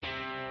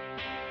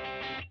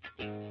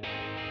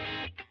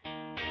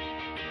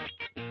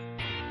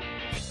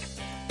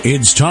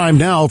It's time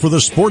now for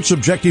the Sports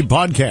Objective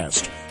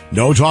Podcast.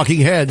 No talking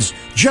heads,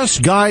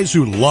 just guys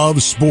who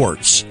love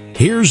sports.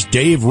 Here's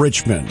Dave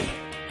Richmond.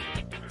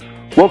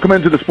 Welcome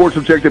into the Sports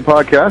Objective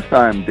Podcast.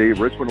 I'm Dave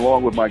Richmond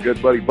along with my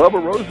good buddy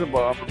Bubba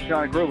Rosenbaum from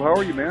China Grove. How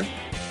are you, man?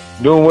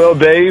 Doing well,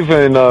 Dave,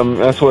 and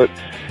that's what,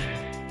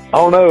 I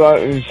don't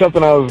know,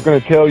 something I was going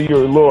to tell you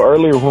a little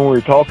earlier when we were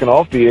talking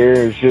off the air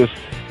is just,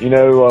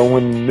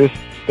 when this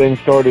thing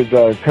started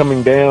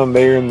coming down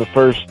there in the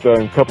first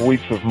couple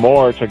weeks of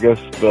March, I guess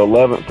the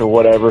 11th or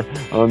whatever,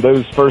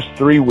 those first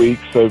 3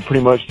 weeks, so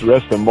pretty much the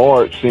rest of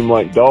March seemed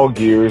like dog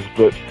years,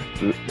 but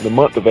the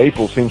month of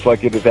April seems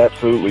like it has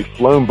absolutely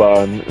flown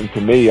by, and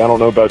to me, I don't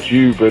know about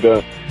you, but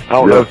I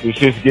don't know if it's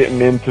just getting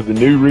into the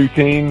new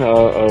routine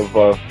of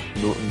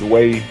the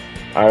way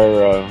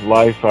our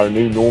life, our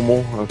new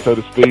normal, so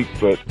to speak,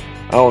 but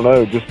I don't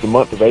know, just the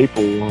month of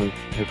April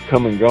has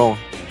come and gone.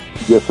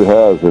 Yes, it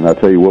has, and I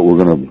tell you what, we're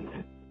gonna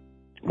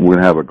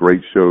have a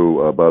great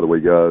show, by the way,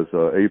 guys.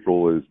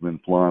 April has been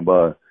flying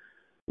by.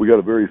 We got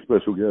a very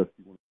special guest.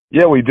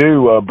 Yeah, we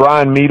do.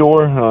 Brian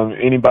Meador.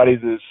 Anybody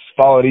that's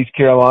followed East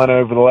Carolina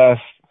over the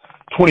last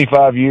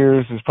 25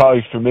 years is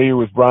probably familiar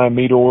with Brian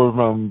Meador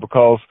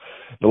because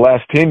the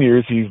last 10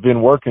 years he's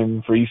been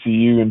working for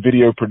ECU in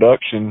video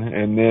production,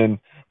 and then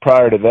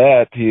prior to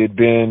that he had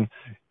been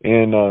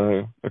in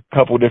a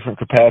couple of different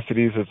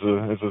capacities as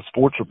a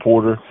sports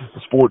reporter, a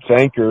sports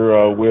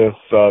anchor with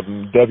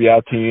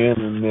WITN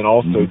and then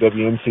also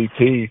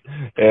WNCT,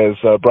 as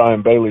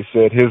Brian Bailey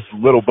said, his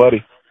little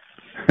buddy.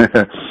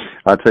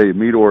 I tell you,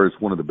 Meador is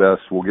one of the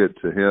best. We'll get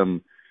to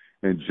him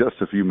in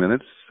just a few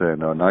minutes,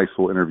 and a nice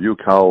little interview.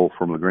 Kyle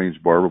from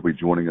LaGrange Bar will be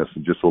joining us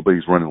in just a little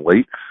bit. He's running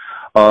late.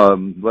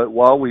 But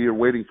while we are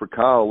waiting for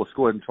Kyle, let's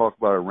go ahead and talk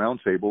about our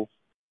roundtable.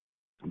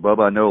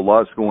 Bubba, I know a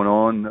lot's going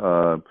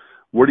on.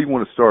 Where do you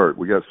want to start?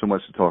 We got so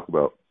much to talk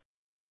about.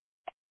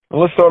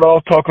 Well, let's start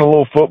off talking a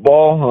little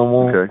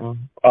football. Okay.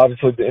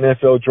 Obviously, the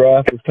NFL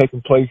draft has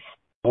taken place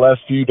the last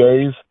few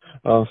days.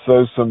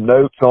 So some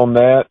notes on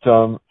that.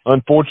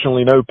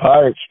 Unfortunately, no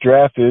Pirates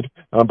drafted,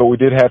 but we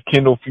did have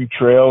Kendall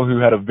Futrell, who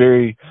had a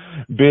very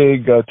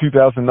big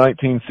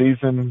 2019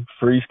 season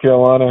for East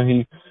Carolina.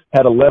 He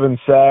had 11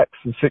 sacks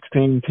and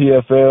 16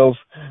 TFLs.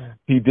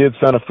 He did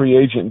sign a free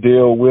agent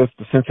deal with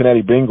the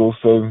Cincinnati Bengals,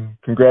 so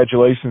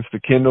congratulations to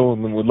Kendall,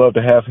 and we'd love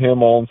to have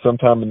him on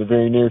sometime in the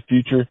very near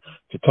future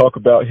to talk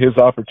about his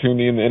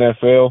opportunity in the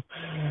NFL.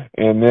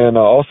 And then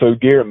also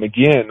Garrett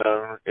McGinn.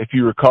 If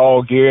you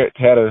recall, Garrett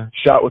had a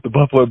shot with the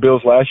Buffalo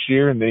Bills last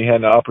year, and then he had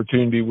an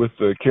opportunity with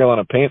the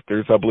Carolina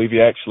Panthers. I believe he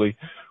actually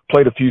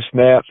played a few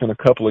snaps in a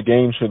couple of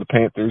games for the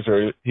Panthers,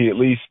 or he at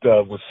least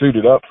was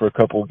suited up for a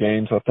couple of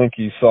games. I think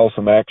he saw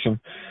some action.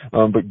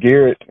 But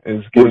Garrett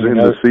is getting... Towards the end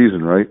of the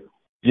season, right?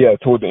 Yeah,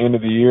 toward the end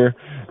of the year.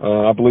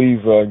 I believe,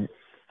 I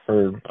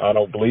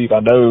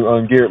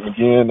know Garrett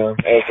McGinn,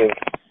 as of,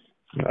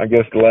 I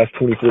guess, the last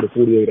 24 to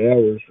 48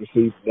 hours,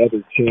 received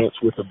another chance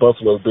with the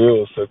Buffalo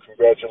Bills. So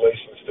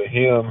congratulations to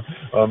him.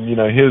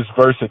 His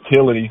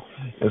versatility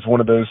is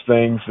one of those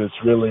things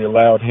that's really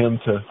allowed him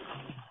to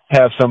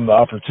have some of the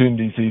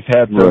opportunities he's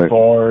had so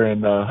far,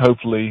 and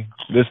hopefully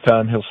this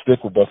time he'll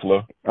stick with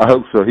Buffalo. I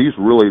hope so. He's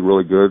really,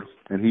 really good,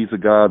 and he's a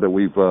guy that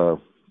we've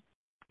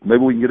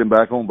maybe we can get him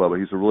back on, Bubba.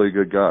 He's a really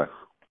good guy.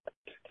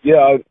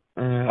 Yeah,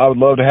 I would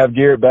love to have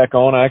Garrett back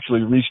on. I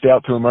actually reached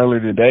out to him earlier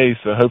today,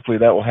 so hopefully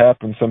that will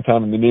happen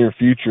sometime in the near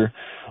future.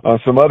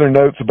 Some other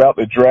notes about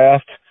the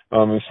draft.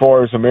 As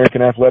far as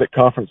American Athletic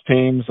Conference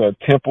teams,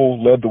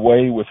 Temple led the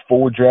way with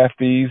 4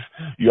 draftees.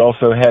 You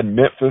also had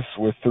Memphis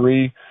with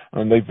 3.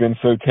 They've been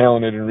so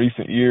talented in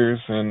recent years.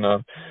 And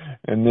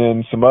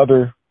then some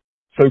other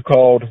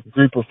so-called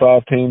group of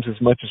 5 teams, as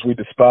much as we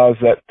despise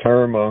that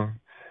term,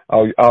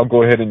 I'll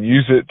go ahead and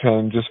use it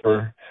just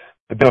for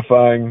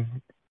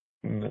identifying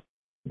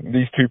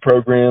these 2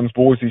 programs.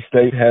 Boise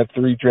State had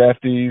 3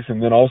 draftees,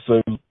 and then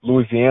also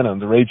Louisiana,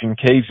 the Raging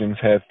Cajuns,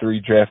 had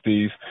 3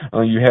 draftees.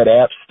 You had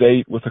App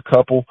State with a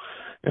couple,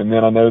 and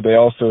then I know they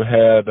also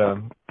had,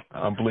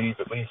 I believe,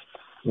 at least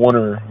one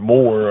or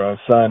more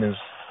sign as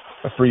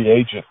a free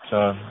agent.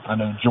 I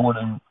know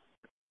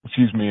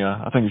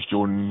I think it's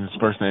Jordan, his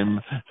first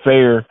name,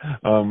 Fair,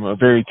 a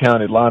very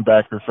talented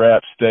linebacker for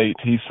App State.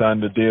 He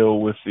signed a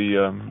deal with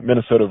the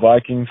Minnesota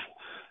Vikings.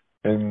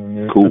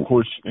 And cool. of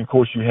course,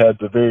 you had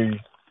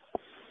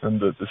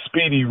the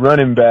speedy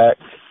running back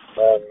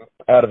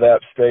out of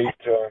App State.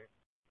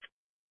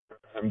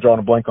 I'm drawing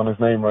a blank on his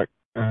name,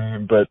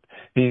 but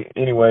he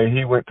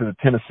went to the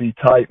Tennessee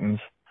Titans,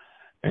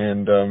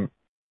 and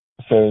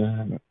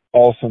so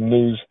awesome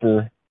news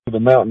for the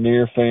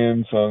Mountaineer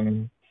fans.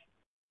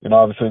 And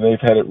obviously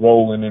they've had it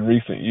rolling in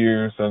recent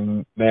years,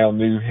 and now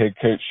new head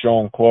coach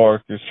Sean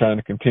Clark is trying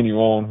to continue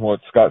on what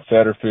Scott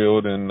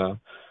Satterfield and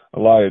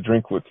Elijah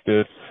Drinkwitz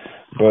did.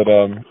 But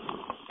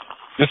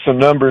just some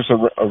numbers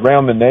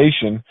around the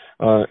nation.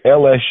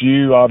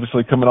 LSU,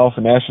 obviously coming off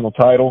a national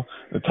title.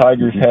 The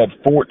Tigers had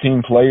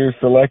 14 players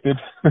selected.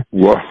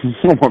 Wow.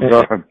 Oh, my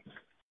God.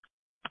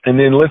 And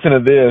then listen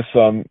to this.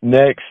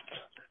 Next,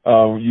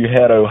 you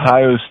had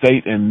Ohio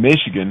State and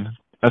Michigan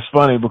that's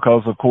funny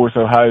because, of course,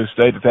 Ohio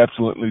State has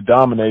absolutely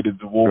dominated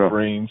the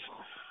Wolverines.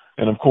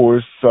 Yeah. And, of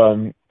course,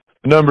 the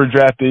number of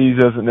draftees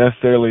doesn't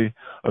necessarily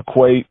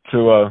equate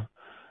to a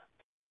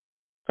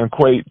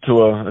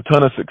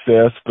ton of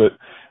success. But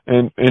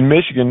in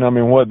Michigan, I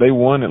mean, they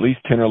won at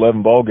least 10 or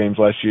 11 ball games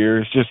last year.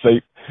 It's just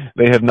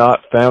they have not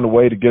found a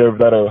way to get over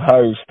that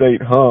Ohio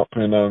State hump.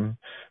 And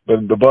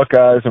but the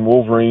Buckeyes and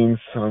Wolverines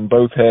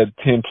both had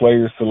 10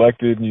 players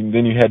selected. And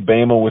then you had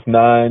Bama with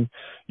 9.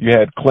 You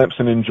had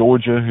Clemson and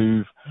Georgia,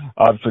 who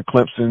obviously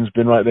Clemson's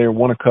been right there,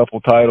 won a couple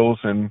titles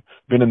and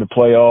been in the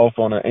playoff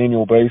on an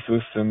annual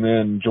basis. And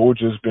then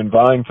Georgia's been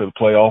vying for the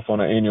playoff on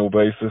an annual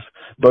basis.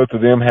 Both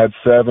of them had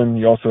 7.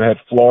 You also had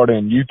Florida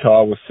and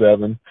Utah with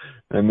 7.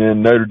 And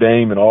then Notre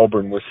Dame and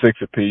Auburn with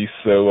 6 apiece.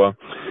 So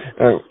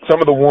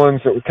some of the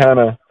ones that were kind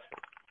of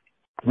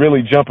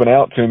really jumping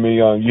out to me,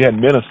 you had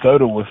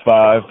Minnesota with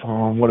 5.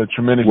 What a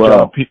tremendous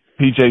job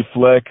PJ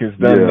Fleck has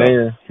done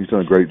there. He's done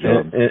a great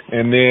job.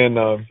 And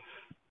then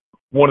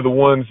one of the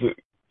ones that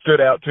stood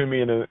out to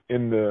me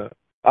in the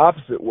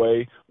opposite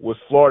way was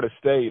Florida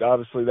State.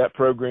 Obviously, that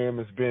program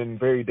has been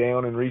very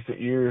down in recent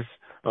years.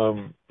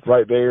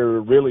 Right there,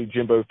 really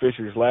Jimbo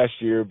Fisher's last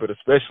year, but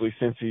especially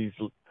since he's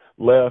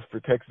left for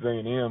Texas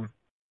A&M.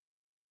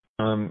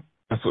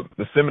 So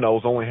the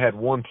Seminoles only had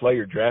 1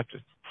 player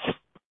drafted.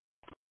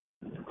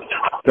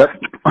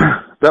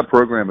 That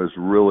program is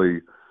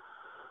really,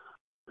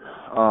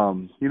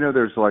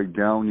 there's like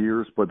down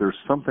years, but there's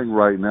something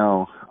right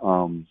now,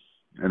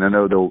 and I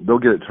know they'll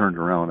get it turned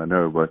around. I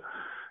know, but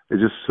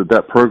it's just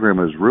that program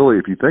is really,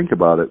 if you think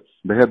about it,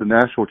 they had the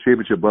national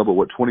championship bubble,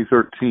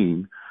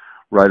 2013,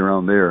 right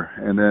around there,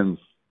 and then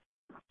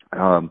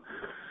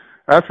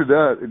after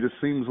that, it just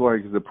seems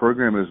like the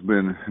program has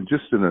been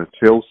just in a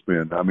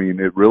tailspin. I mean,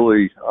 it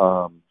really.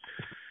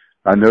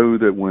 I know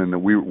that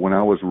when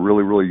I was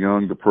really, really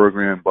young, the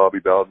program, Bobby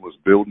Bowden was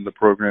building the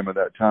program at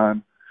that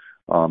time.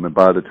 And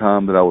by the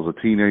time that I was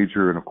a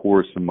teenager and, of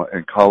course,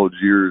 in college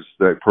years,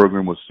 that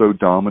program was so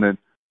dominant.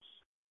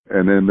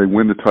 And then they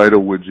win the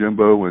title with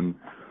Jimbo. And,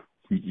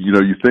 you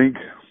think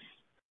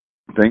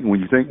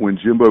when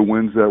Jimbo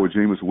wins that with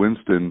Jameis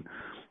Winston,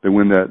 they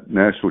win that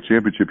national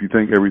championship, you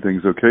think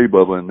everything's okay,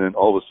 Bubba. And then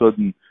all of a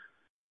sudden,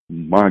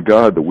 my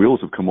God, the wheels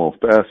have come off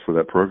fast for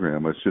that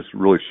program. It's just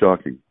really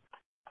shocking.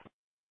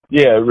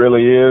 Yeah, it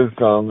really is.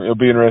 It'll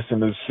be interesting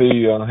to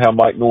see how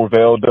Mike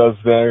Norvell does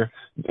there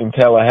in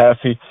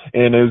Tallahassee.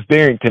 And it was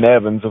Darrington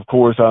Evans, of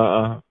course.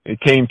 It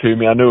came to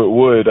me. I knew it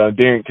would.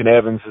 Darrington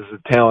Evans is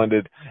a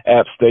talented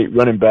App State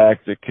running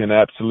back that can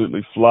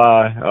absolutely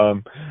fly.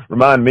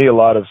 Remind me a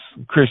lot of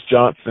Chris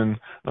Johnson,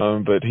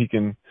 but he's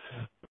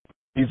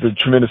a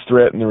tremendous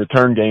threat in the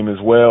return game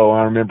as well.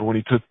 I remember when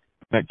he took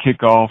that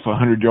kickoff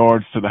 100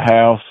 yards to the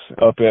house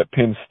up at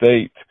Penn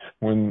State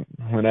when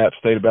App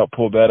State about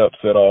pulled that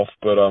upset off.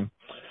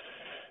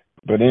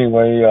 But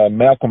anyway,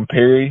 Malcolm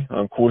Perry,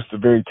 of course, the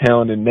very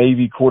talented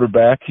Navy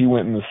quarterback, he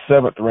went in the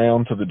 7th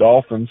round to the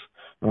Dolphins.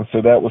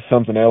 So that was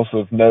something else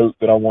of note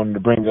that I wanted to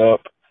bring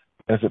up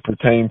as it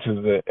pertained to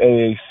the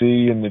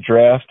AAC and the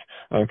draft.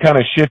 Kind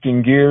of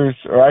shifting gears,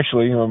 or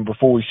actually,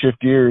 before we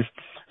shift gears,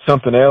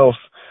 something else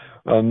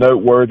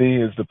noteworthy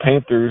is the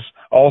Panthers.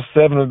 All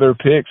 7 of their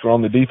picks were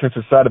on the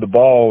defensive side of the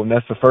ball, and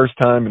that's the first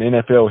time in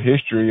NFL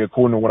history,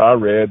 according to what I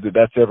read,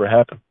 that's ever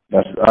happened.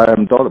 I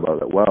haven't thought about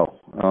that. Wow.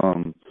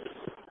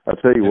 I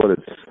tell you what,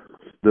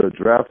 the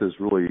draft is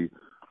really,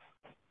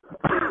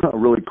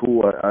 really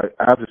cool. I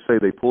have to say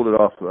they pulled it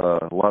off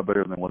a lot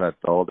better than what I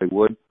thought they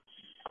would.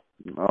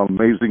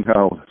 Amazing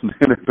how the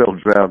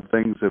NFL draft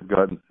things have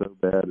gotten so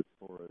bad as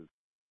far as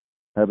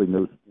having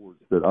those sports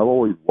that I've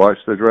always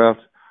watched the draft.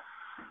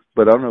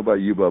 But I don't know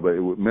about you, Bubba.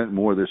 It meant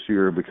more this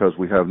year because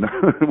we have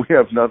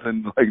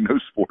nothing like no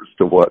sports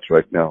to watch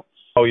right now.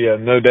 Oh yeah,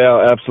 no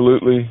doubt,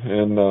 absolutely.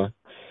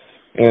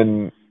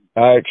 And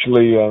I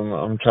actually,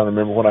 I'm trying to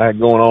remember what I had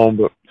going on,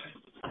 but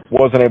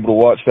wasn't able to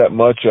watch that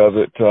much of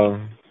it.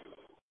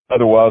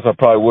 Otherwise, I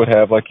probably would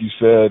have, like you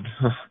said,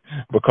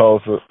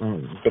 because of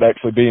it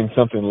actually being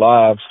something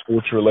live,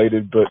 sports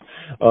related. But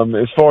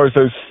as far as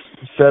those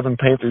 7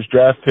 Panthers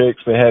draft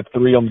picks, they had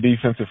 3 on the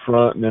defensive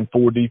front and then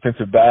 4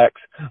 defensive backs.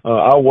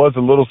 I was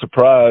a little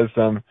surprised.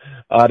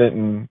 I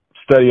didn't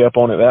study up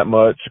on it that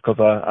much because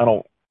I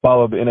don't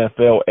follow the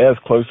NFL as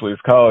closely as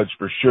college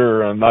for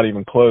sure. I'm not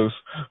even close,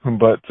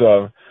 but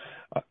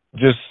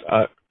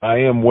I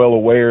am well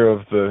aware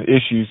of the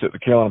issues that the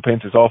Carolina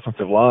Panthers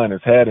offensive line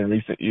has had in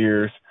recent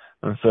years.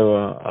 And so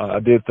I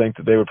did think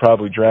that they would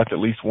probably draft at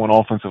least 1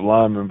 offensive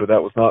lineman, but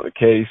that was not the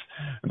case.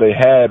 They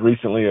had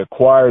recently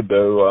acquired,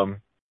 though,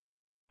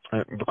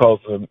 because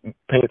the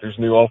Panthers'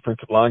 new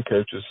offensive line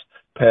coach is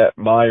Pat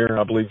Meyer,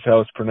 I believe is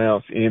how it's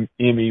pronounced,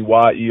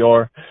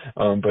 Meyer.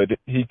 But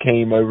he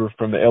came over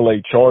from the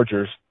LA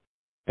Chargers,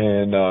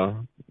 and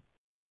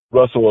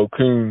Russell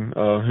Okun,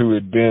 who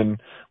had been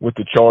with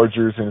the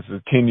Chargers and is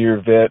a 10-year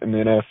vet in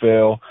the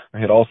NFL,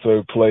 and had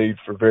also played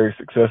for very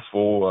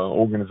successful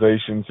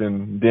organizations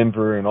in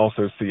Denver and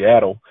also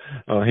Seattle.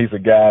 He's a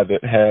guy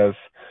that has,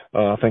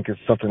 I think it's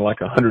something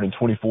like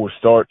 124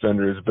 starts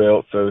under his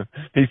belt, so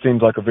he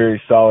seems like a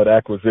very solid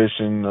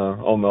acquisition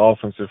on the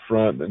offensive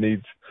front that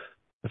needs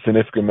a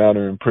significant amount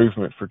of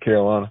improvement for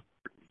Carolina.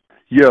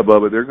 Yeah,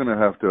 Bubba, they're going to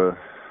have to,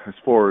 as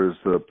far as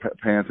the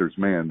Panthers,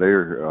 man,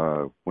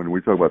 they're, when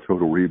we talk about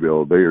total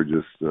rebuild, they are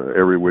just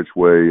every which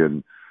way.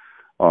 And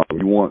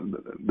you want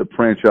the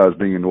franchise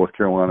being in North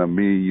Carolina,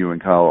 me, you,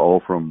 and Kyle,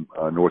 all from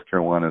North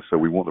Carolina, so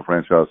we want the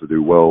franchise to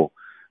do well,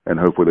 and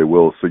hopefully they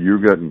will. So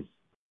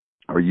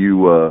are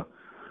you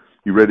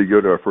ready to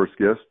go to our first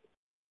guest,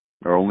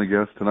 our only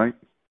guest tonight?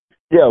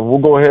 Yeah, we'll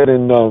go ahead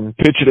and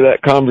pitch you to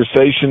that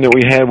conversation that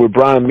we had with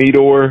Brian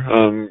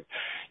Meador.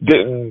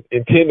 Didn't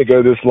intend to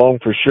go this long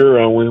for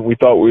sure. We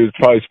thought we would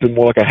probably spend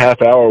more like a half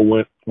hour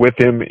with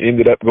him.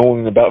 Ended up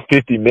going about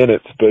 50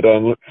 minutes. But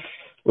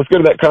let's go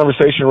to that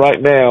conversation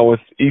right now with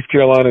East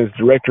Carolina's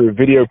Director of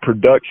Video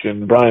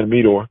Production, Brian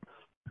Meador.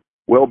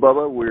 Well,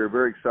 Bubba, we're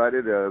very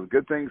excited.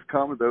 Good things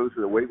come to those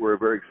who wait. We're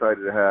very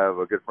excited to have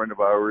a good friend of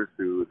ours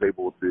who is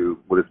able to,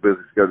 with his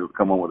busy schedule, to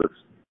come on with us.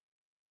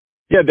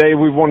 Yeah, Dave,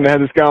 we've wanted to have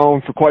this guy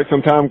on for quite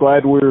some time.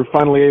 Glad we're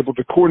finally able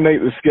to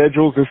coordinate the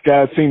schedules. This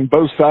guy's seen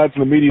both sides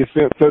of the media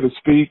sense, so to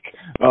speak.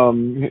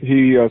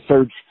 He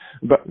served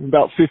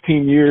about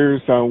 15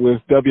 years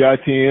with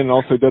WITN and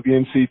also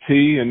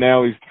WNCT, and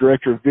now he's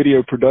Director of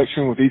Video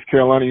Production with East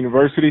Carolina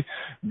University.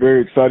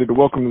 Very excited to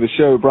welcome to the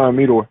show Brian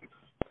Meador.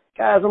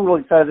 Guys, I'm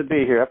really excited to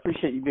be here. I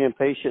appreciate you being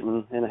patient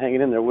and hanging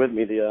in there with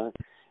me.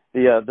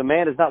 The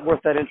man is not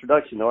worth that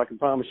introduction, though. I can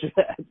promise you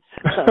that.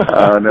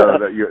 No,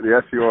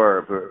 yes, you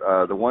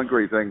are. The one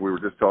great thing we were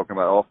just talking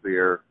about off the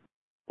air,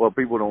 well,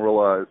 people don't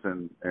realize,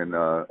 and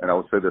I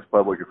would say this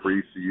publicly for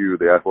ECU,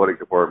 the athletic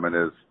department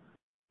is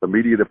the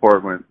media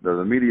department.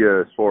 The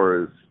media, as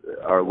far as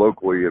our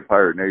locally in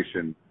Pirate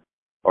Nation,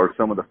 are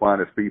some of the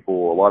finest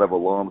people. A lot of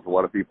alums, a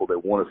lot of people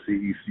that want to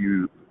see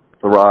ECU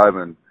thrive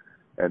and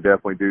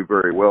definitely do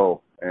very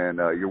well. And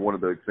you're one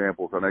of the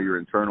examples. I know you're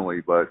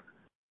internally, but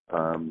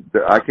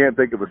I can't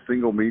think of a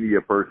single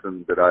media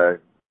person that I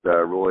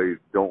really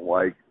don't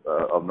like.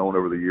 I've known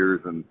over the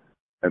years, and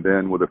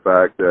then with the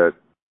fact that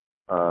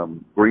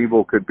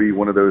Greenville could be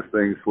one of those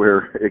things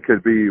where it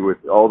could be, with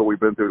all that we've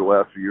been through the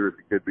last few years,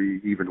 it could be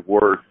even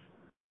worse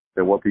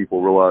than what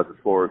people realize as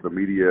far as the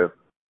media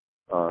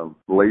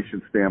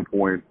relation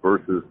standpoint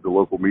versus the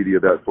local media,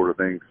 that sort of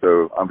thing.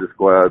 So I'm just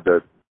glad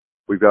that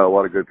we've got a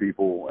lot of good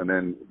people, and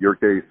then your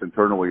case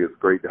internally, it's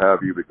great to have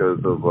you because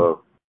of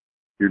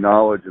your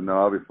knowledge and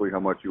obviously how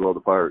much you love the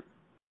Pirates.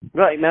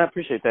 Right, man, I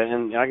appreciate that.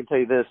 And I can tell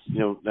you this,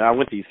 I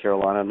went to East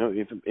Carolina.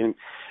 If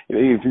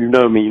you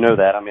know me, you know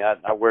that. I mean,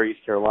 I wear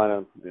East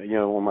Carolina,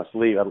 on my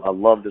sleeve. I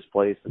love this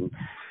place. And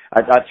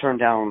I turned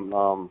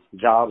down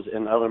jobs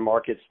in other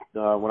markets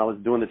when I was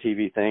doing the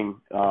TV thing.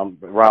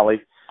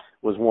 Raleigh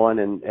was one,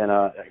 and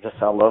I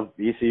love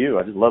ECU.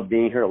 I just love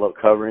being here. I love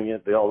covering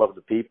it. They all love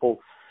the people.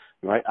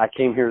 Right, I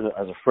came here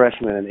as a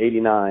freshman in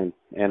 '89,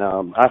 and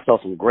I saw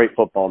some great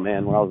football,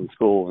 man, when I was in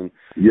school, and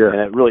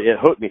it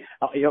hooked me.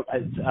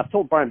 I've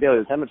told Brian Bailey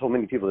this. I haven't told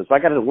many people this, but I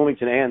got into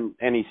Wilmington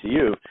and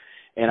ECU,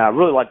 and I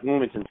really liked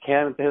Wilmington's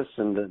campus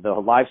and the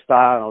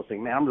lifestyle. And I was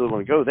thinking, man, I really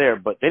want to go there,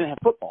 but they didn't have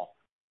football.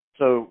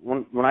 So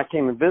when I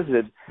came and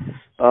visited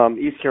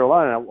East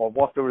Carolina, I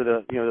walked over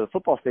to the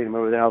football stadium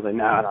over there. I was like,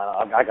 no,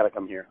 I got to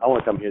come here. I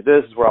want to come here.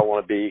 This is where I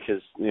want to be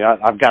because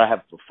I've got to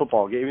have a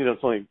football game. Even though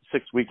it's only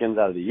 6 weekends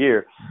out of the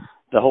year,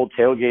 the whole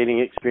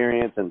tailgating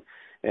experience and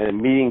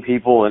meeting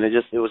people, and it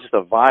was just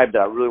a vibe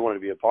that I really wanted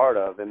to be a part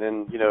of. And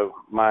then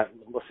my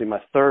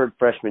third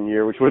freshman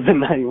year, which would have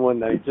been 91,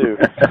 92.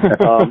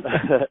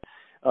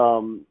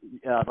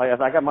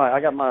 I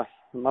got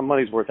my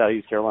money's worth out of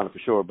East Carolina for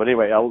sure. But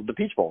anyway, the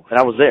Peach Bowl, and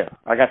I was there.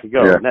 I got to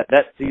go. Yeah. And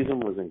that season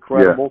was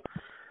incredible.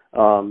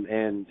 Yeah.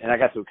 And I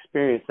got to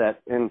experience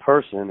that in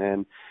person.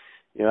 And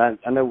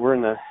I know we're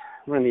in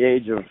the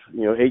age of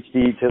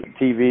HD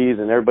TVs,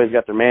 and everybody's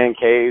got their man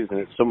caves, and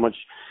it's so much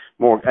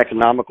more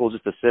economical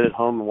just to sit at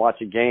home and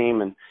watch a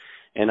game. And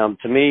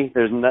to me,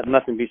 there's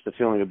nothing beats the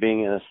feeling of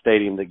being in a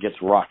stadium that gets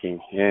rocking.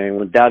 And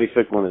when Dowdy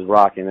Ficklen is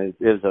rocking,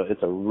 it's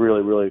a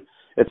really, really,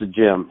 it's a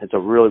gym. It's a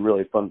really,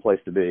 really fun place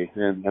to be.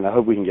 And I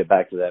hope we can get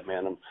back to that,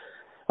 man.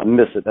 I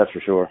miss it, that's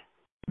for sure.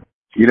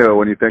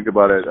 When you think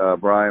about it,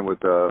 Brian, with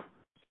the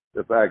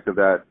fact of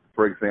that,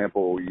 for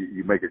example,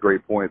 you make a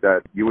great point,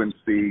 that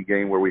UNC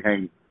game where we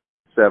hang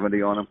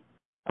 70 on them.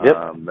 Yep.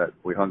 That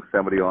we hung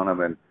 70 on them.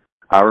 And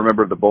I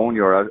remember the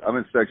Boneyard. I'm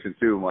in section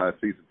 2 of my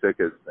season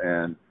tickets,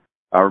 and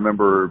I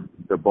remember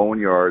the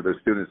Boneyard, the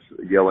students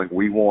yelling,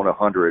 "We want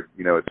 100."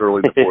 It's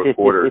early in the fourth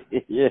quarter,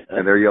 yeah.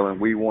 And they're yelling,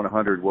 "We want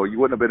 100." Well, you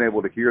wouldn't have been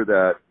able to hear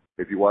that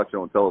if you watch it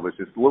on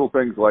television. It's little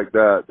things like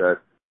that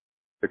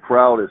the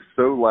crowd is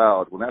so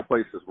loud when that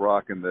place is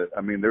rocking.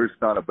 There's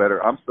not a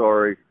better. I'm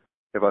sorry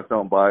if I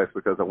sound biased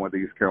because I went to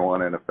East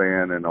Carolina and a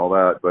fan and all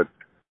that, but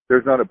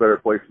there's not a better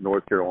place in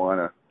North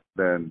Carolina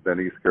than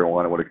East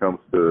Carolina when it comes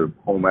to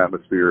home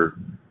atmosphere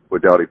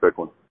with Dowdy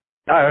Ficklen.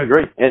 I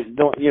agree. And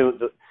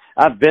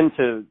I've been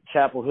to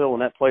Chapel Hill when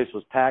that place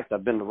was packed.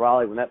 I've been to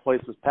Raleigh when that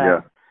place was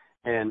packed.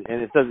 Yeah. And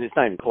it's not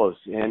even close.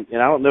 And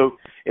I don't know,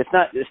 it's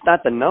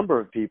not the number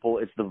of people,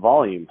 it's the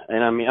volume.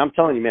 And I mean, I'm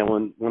telling you,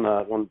 man,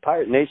 when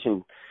Pirate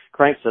Nation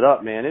cranks it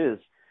up, man,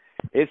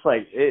 it's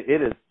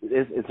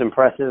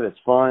impressive, it's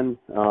fun.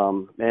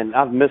 And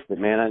I've missed it,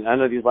 man. I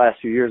know these last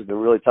few years have been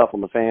really tough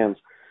on the fans.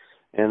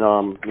 And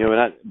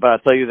but I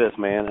tell you this,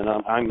 man, and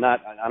I'm not.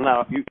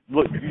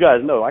 Look, you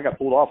guys know I got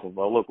pulled off of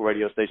a local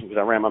radio station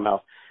because I ran my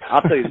mouth.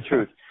 I'll tell you the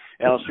truth,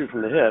 and I'll shoot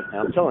from the hip. And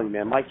I'm telling you,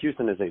 man, Mike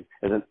Houston is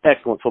an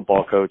excellent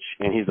football coach,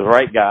 and he's the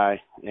right guy.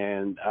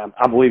 And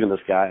I believe in this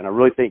guy, and I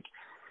really think,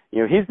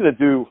 he's going to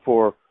do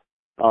for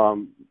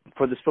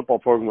this football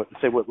program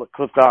what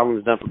Cliff Godwin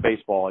has done for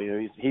baseball.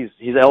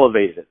 He's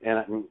elevated it,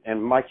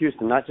 and Mike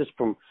Houston, not just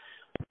from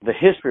the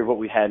history of what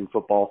we had in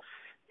football.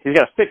 He's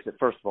got to fix it,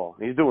 first of all.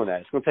 He's doing that.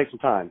 It's going to take some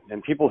time.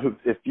 And people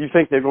if you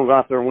think they're going to go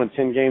out there and win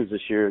 10 games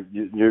this year,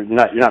 you're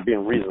not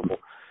being reasonable.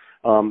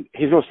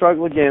 He's going to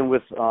struggle again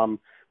with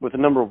the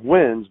number of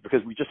wins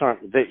because we just aren't.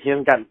 He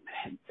hasn't got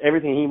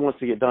everything he wants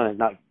to get done.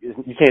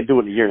 You can't do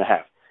it in a year and a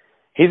half.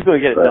 He's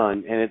going to get it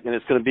done, and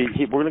it's going to be.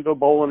 We're going to go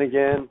bowling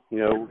again.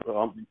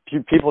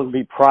 People will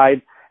have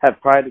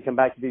pride to come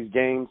back to these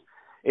games.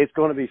 It's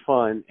going to be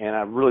fun, and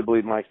I really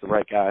believe Mike's the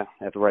right guy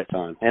at the right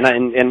time.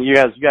 And you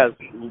guys,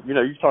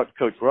 you talked to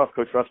Coach Ruff.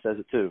 Coach Ruff says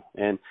it too,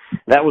 and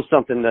that was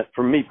something that,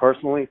 for me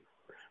personally,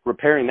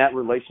 repairing that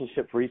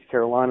relationship for East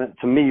Carolina.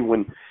 To me,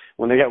 when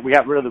we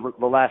got rid of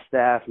the last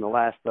staff and the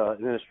last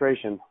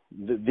administration,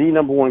 the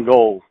number one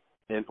goal,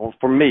 and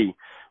for me,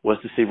 was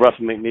to see Russ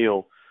and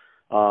McNeil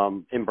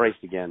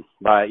embraced again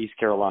by East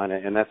Carolina,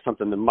 and that's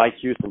something that Mike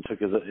Houston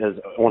took as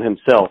on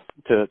himself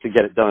to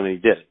get it done, and he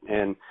did it.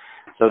 And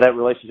so that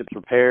relationship's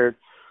repaired.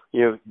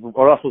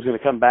 Russell's going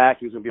to come back.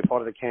 He's going to be a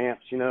part of the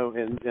camps,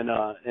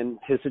 and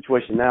his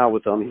situation now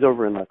with he's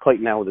over in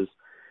Clayton now with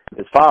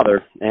his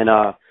father, and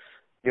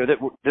there's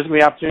going to be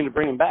an opportunity to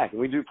bring him back.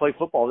 And we do play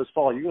football this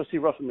fall. You're going to see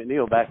Russell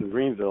McNeil back in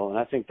Greenville, and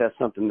I think that's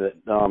something that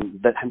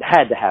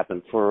had to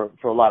happen for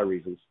a lot of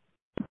reasons.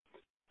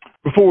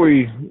 Before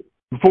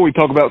we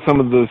talk about some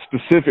of the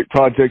specific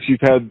projects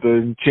you've had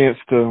the chance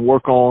to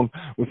work on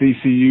with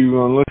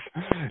ECU,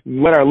 let's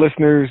let our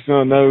listeners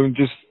know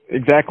just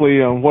exactly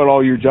what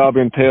all your job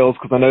entails,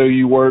 because I know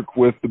you work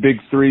with the big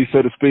three,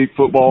 so to speak,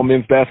 football,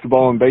 men's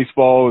basketball, and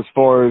baseball, as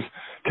far as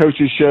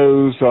coaches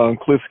shows,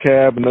 Cliff's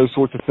Cab, and those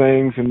sorts of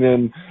things, and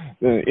then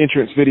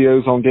entrance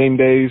videos on game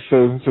days.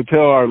 So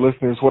tell our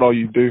listeners what all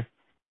you do.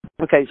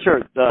 Okay, sure.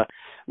 I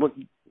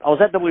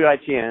was at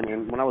WITN,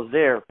 and when I was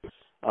there,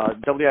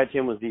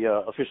 WITN was the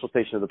official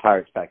station of the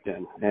Pirates back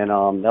then, and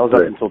that was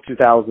up until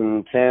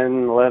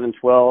 2010, 11,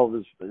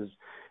 12.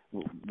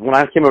 When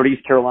I came over to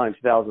East Carolina in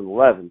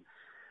 2011.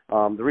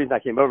 The reason I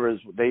came over is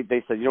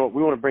they said, we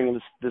want to bring in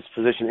this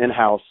position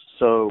in-house,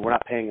 so we're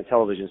not paying a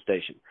television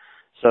station.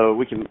 So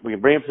we can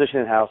bring a position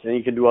in-house, and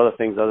you can do other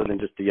things other than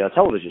just the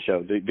television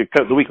show,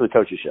 the weekly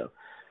coaches show.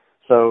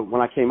 So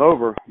when I came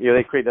over,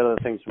 they created other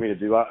things for me to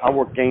do. I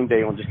work game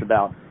day on just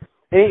about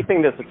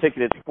anything that's a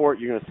ticketed sport.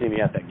 You're going to see me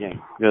at that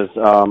game, because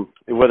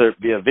whether it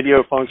be a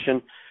video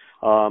function,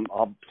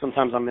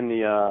 sometimes I'm in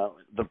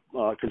the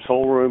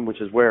control room,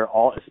 which is where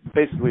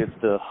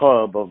it's the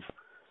hub of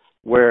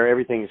where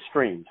everything is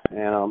streamed,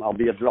 and I'll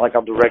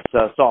direct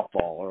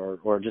softball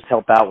or just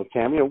help out with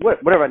cam,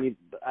 whatever I need,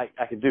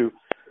 I can do.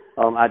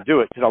 I do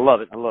it because I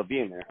love it. I love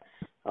being there.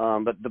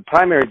 But the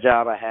primary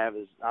job I have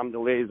is I'm the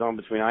liaison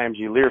between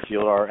IMG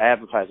Learfield, our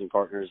advertising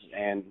partners,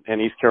 and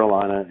East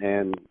Carolina,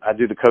 and I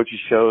do the coaches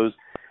shows.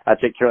 I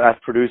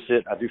produce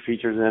it. I do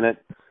features in it.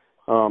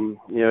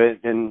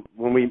 And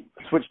when we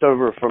switched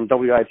over from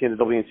WITN to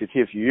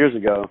WNCT a few years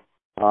ago,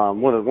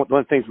 one of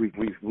the things we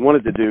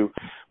wanted to do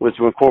was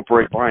to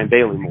incorporate Brian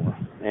Bailey more.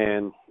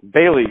 And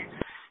Bailey,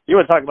 you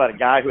want to talk about a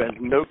guy who has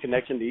no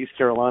connection to East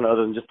Carolina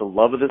other than just the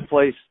love of this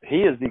place. He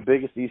is the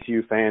biggest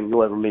ECU fan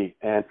you'll ever meet,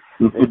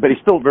 but he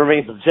still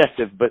remains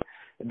objective. But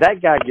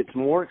that guy gets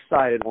more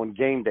excited on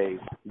game days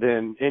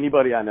than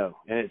anybody I know,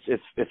 and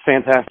it's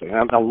fantastic.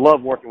 I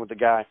love working with the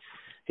guy.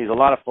 He's a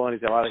lot of fun.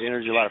 He's got a lot of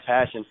energy, a lot of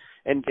passion,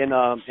 and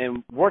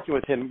working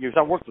with him. Because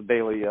I worked with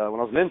Bailey when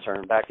I was an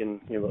intern back in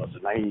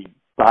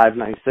 95,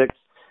 96,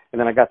 and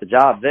then I got the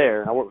job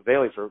there. And I worked with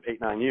Bailey for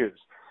 8-9 years.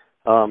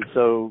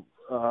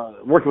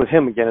 Working with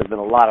him again has been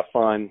a lot of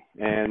fun.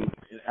 And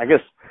I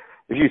guess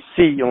if you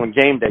see on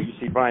game day, you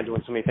see Brian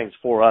doing so many things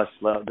for us,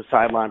 the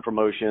sideline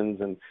promotions,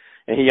 and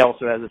he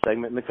also has a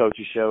segment in the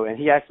coaches show, and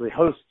he actually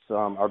hosts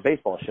our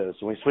baseball shows.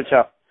 So when we switch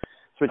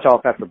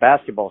off after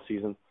basketball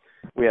season,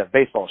 we have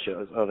baseball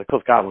shows, the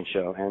Cliff Godwin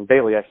show, and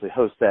Bailey actually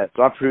hosts that.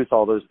 So I produce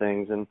all those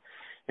things, and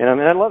I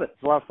mean, I love it.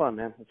 It's a lot of fun,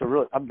 man.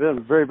 I've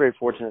been very, very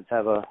fortunate to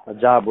have a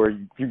job where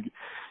you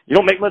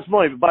don't make much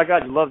money, but by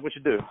God, you love what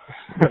you do.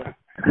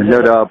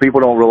 People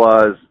don't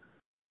realize,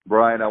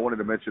 Brian, I wanted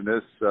to mention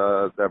this,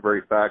 that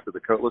very fact that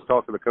let's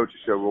talk to the coaches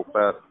show real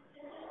fast.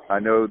 I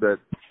know that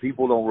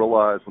people don't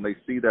realize when they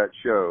see that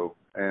show,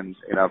 and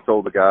I've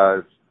told the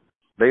guys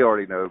they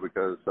already know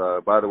because,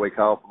 by the way,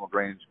 Kyle from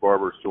LaGrange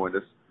Barber's joined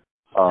us.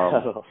 So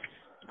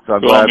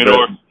I'm glad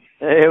that.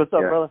 Hey, what's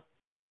up, brother?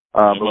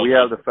 But we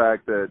have the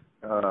fact that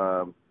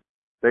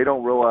they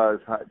don't realize.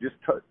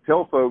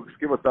 Tell folks,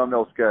 give a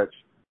thumbnail sketch.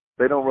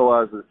 They don't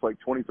realize that it's like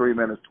 23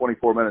 minutes,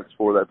 24 minutes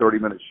for that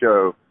 30-minute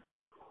show,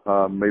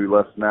 maybe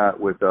less than that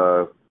with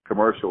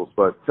commercials.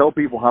 But tell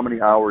people how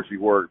many hours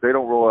you work. They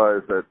don't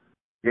realize that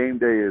game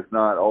day is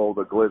not all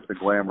the glitz and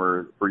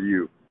glamour for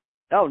you.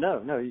 Oh,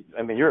 no.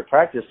 I mean, you're at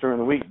practice during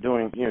the week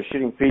doing,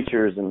 shooting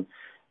features and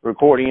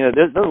recording.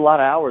 There's a lot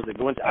of hours that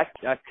go into.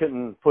 I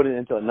couldn't put it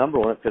into a number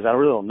on it because I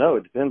really don't know.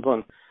 It depends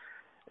on,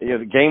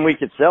 the game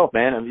week itself,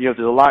 man. And there's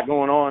a lot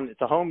going on.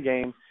 It's a home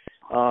game.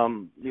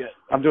 I'm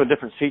doing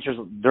different features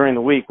during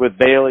the week with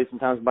Bailey,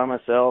 sometimes by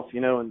myself,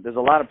 and there's a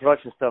lot of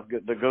production stuff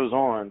that goes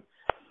on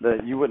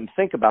that you wouldn't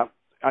think about.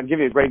 I'll give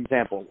you a great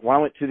example. When I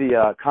went to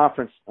the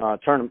conference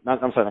tournament,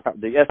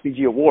 the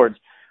SBG Awards,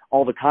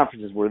 all the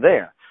conferences were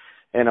there.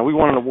 And we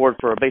won an award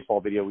for a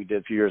baseball video we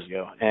did a few years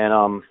ago.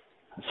 And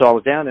so I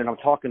was down there and I'm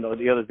talking to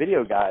the other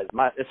video guys,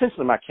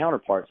 essentially my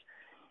counterparts,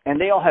 and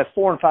they all have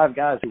 4 and 5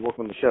 guys who work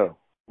on the show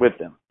with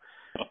them.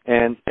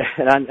 And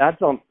I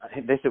told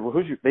them, they said, well,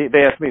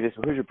 they asked me, they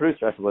said, who's your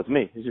producer? I said, well, it's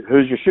me. He said,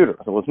 who's your shooter?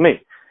 I said, well, it's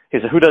me. He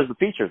said, who does the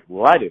features?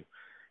 Well, I do.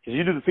 He said,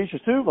 you do the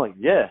features too? I'm like,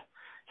 yeah.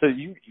 So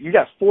you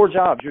got 4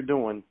 jobs you're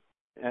doing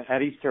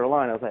at East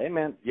Carolina. I was like, hey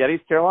man, you got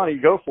East Carolina,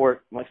 you go for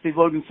it. Like Steve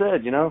Logan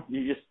said,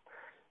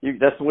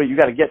 that's the way you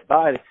got to get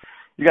by.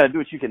 You got to do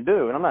what you can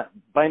do. And I'm not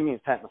by any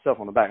means patting myself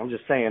on the back. I'm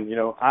just saying,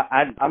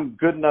 I'm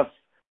good enough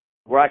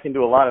where I can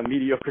do a lot of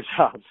mediocre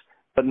jobs,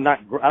 but I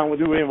don't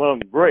do any of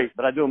them great,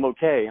 but I do them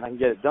okay and I can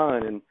get it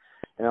done.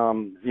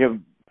 And,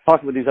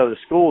 talking with these other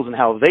schools and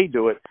how they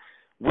do it,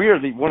 we are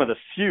one of the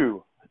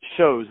few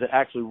shows that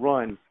actually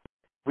run.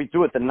 We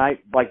do it the night,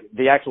 like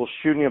the actual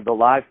shooting of the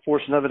live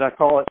portion of it, I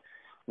call it.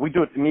 We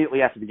do it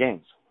immediately after the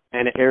games,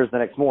 and it airs the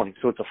next morning,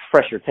 so it's a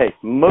fresher take.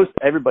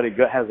 Everybody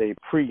has a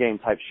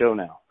pregame type show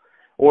now,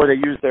 or they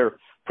use their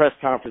press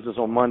conferences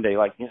on Monday,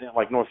 like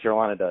North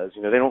Carolina does.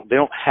 They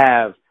don't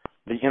have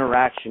the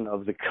interaction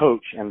of the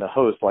coach and the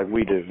host like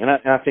we do, and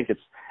I think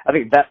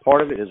that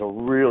part of it is a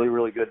really,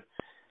 really good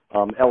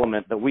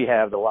element that we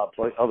have that a lot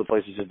of other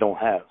places just don't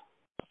have.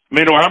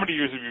 Meador, how many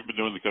years have you been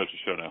doing the coach's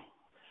show now?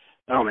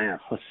 Oh man,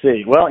 let's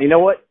see. Well, you know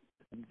what?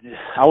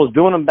 I was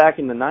doing them back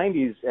in the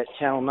 90s at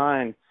Channel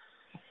 9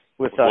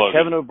 with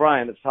Kevin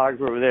O'Brien, the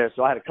photographer over there.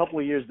 So I had a couple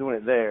of years doing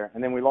it there,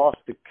 and then we lost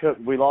the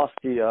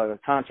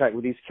contract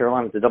with East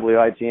Carolina to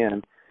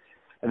WITN.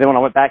 And then when I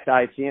went back to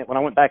ITN, I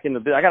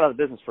got out of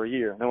the business for a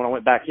year. And then when I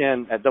went back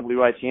in at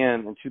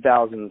WITN in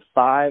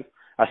 2005,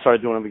 I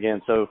started doing them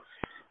again. So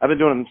I've been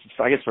doing them,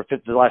 I guess, for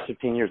the last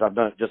 15 years. I've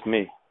done it just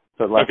me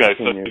for the last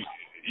 15 years.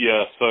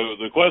 Yeah, so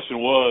the question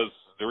was,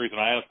 the reason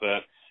I asked that,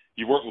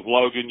 you've worked with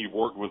Logan, you've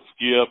worked with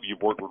Skip,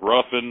 you've worked with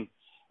Ruffin.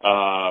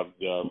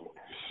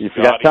 You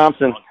forgot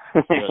Thompson.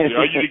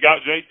 You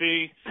got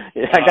JT?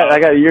 Yeah, I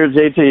got a year of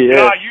JT.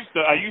 Yeah,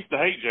 I used to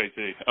hate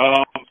JT.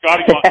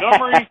 Scotty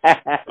Montgomery,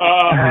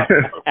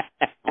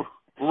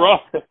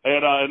 Ruff,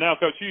 and now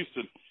Coach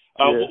Houston.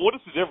 What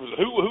is the difference?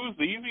 Who's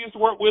the easiest to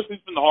work with? Who's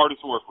been the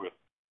hardest to work with?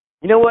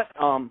 You know what?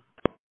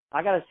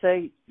 I gotta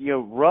say,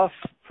 Ruff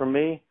for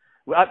me.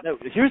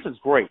 Houston's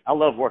great. I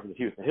love working with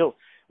Houston.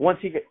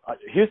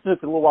 Houston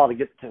took a little while to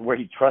get to where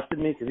he trusted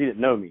me because he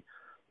didn't know me.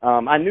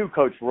 I knew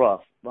Coach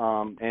Ruff,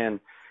 and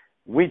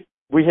we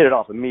hit it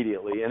off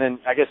immediately. And then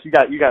I guess you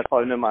guys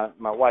probably know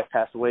my wife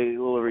passed away a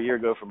little over a year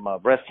ago from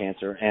breast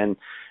cancer, and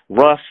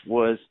Ruff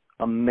was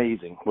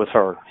amazing with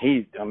her.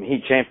 He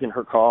championed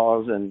her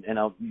cause, and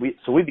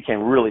we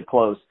became really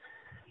close.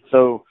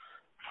 So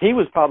he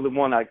was probably the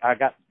one I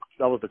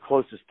was the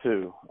closest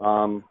to.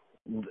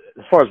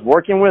 As far as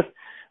working with,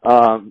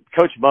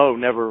 Coach Mo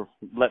never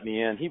let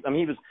me in. He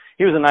was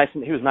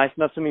nice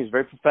enough to me. He was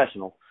very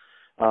professional,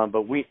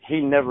 but he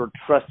never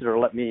trusted or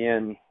let me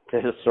in to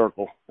his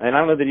circle. And I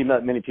don't know that he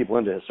let many people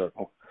into his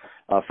circle,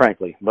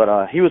 frankly. But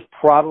he was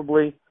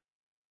probably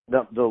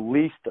the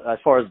least as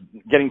far as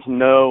getting to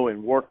know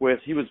and work with.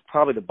 He was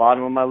probably the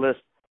bottom of my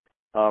list.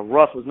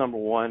 Ruff was number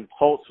 1.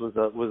 Holtz was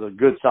a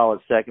good solid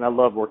second. I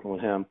love working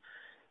with him.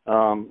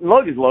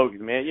 Logan's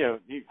Logan, man.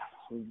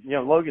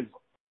 Logan's.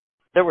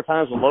 There were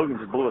times when Logan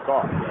just blew us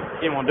off.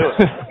 He didn't want to do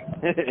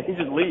it. He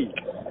just leaves.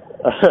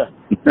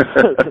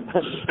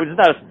 Which is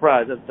not a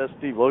surprise. That's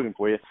Steve Logan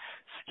for you.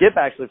 Skip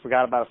actually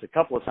forgot about us a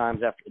couple of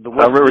times after the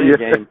West Virginia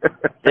game.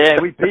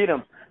 Yeah, we beat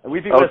him.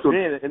 We beat West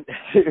Virginia. And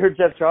here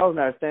Jeff Charles and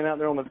I are standing out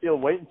there on the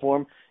field waiting for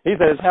him. He's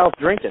at his house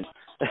drinking.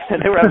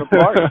 And they were having a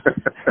party.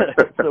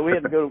 So we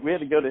had to go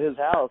to his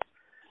house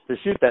to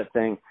shoot that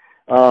thing.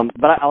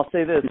 But I'll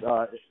say this.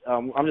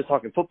 I'm just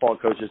talking football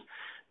coaches.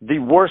 The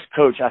worst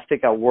coach I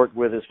think I worked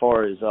with as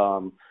far as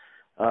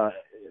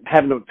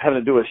having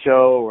to do a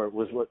show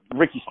was what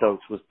Ricky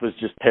Stokes was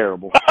just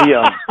terrible.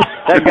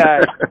 That guy,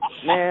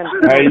 man.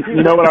 Hey,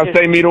 you know what I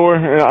say, Meador?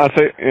 I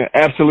say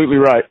absolutely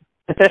right.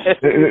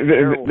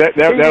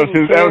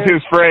 that was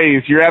his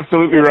phrase. You're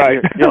absolutely right.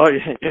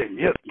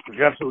 Yeah,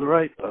 you're absolutely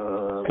right.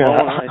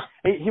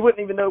 He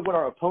wouldn't even know what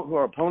who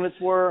our opponents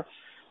were.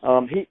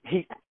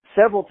 He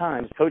several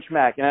times, Coach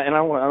Mack, and I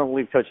don't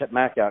leave Coach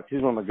Mack out.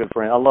 He's one of my good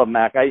friends. I love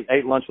Mack. I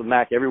ate lunch with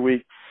Mack every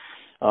week.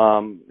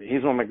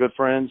 He's one of my good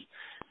friends.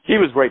 He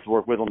was great to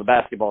work with on the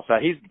basketball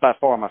side. He's by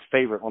far my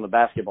favorite on the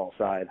basketball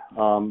side.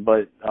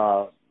 But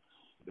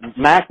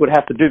Mack would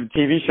have to do the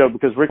TV show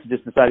because Ricky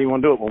just decided he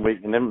wanted to do it one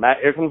week, and then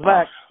here comes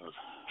Mack.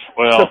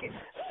 Well,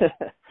 this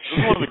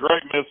is one of the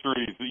great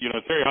mysteries.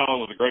 Terry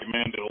Holland was a great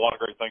man, did a lot of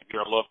great things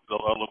here. I love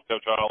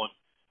Coach Holland.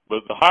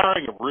 But the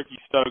hiring of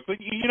Ricky Stokes,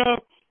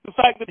 the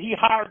fact that he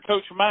hired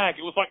Coach Mack,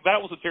 it was like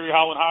that was a Terry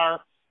Holland hire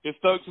as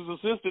Stokes'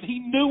 assistant. He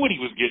knew what he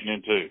was getting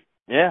into.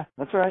 Yeah,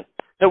 that's right.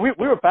 So we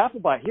were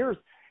baffled by it. Here's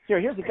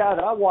a guy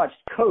that I watched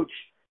coach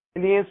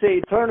in the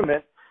NCAA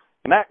tournament,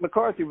 Mac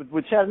McCarthy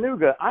with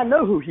Chattanooga. I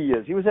know who he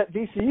is. He was at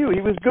VCU.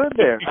 He was good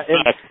there.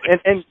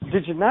 And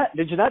did you not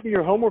do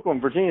your homework on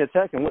Virginia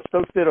Tech and what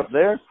Stokes did up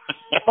there?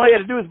 All you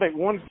had to do is make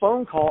one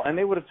phone call, and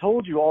they would have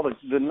told you all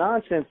the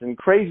nonsense and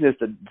craziness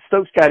that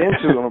Stokes got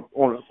into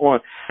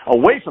on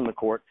away from the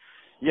court.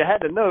 You had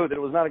to know that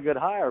it was not a good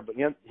hire, but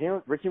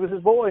Ricky was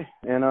his boy,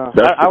 and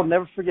I'll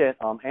never forget.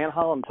 Ann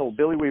Holland told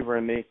Billy Weaver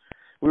and me.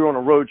 We were on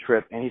a road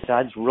trip, and he said,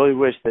 I just really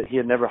wish that he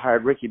had never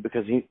hired Ricky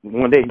because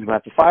one day he's going to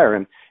have to fire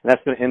him, and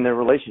that's going to end their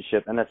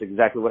relationship, and that's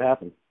exactly what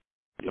happened.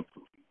 Yep.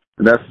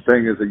 And that's the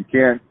thing is that you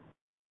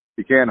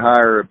can't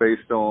hire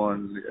based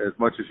on as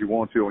much as you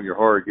want to on your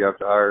heart. You have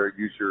to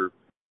use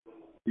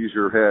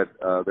your head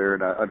there.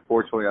 And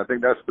unfortunately, I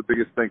think that's the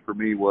biggest thing for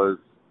me was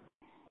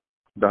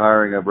the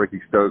hiring of Ricky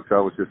Stokes.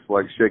 I was just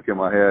like shaking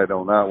my head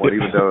on that one,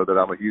 even though that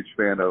I'm a huge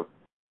fan of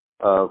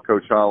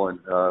Coach Holland,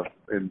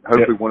 and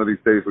hopefully one of these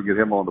days we'll get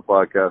him on the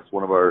podcast,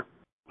 one of our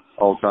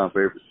all-time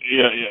favorites.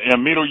 Yeah.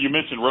 Meador, you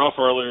mentioned Ruff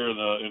earlier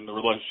in the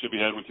relationship you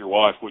had with your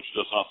wife, which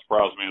does not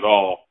surprise me at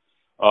all.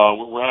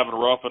 We're having a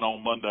Ruffin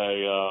on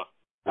Monday.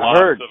 I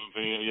heard. 7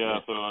 p.m.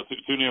 Yeah, so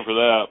tune in for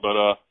that. But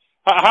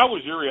how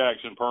was your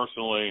reaction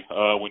personally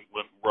when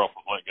Ruff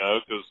was let go?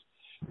 Because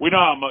we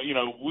know,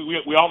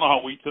 we all know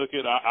how we took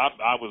it.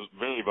 I was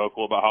very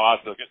vocal about how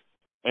I took it.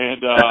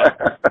 And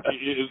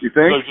you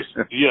think? So just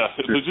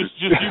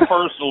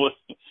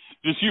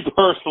you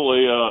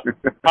personally,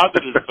 how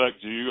did it affect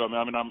you? I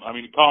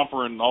mean,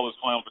 Confer and all those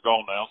clowns are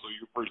gone now, so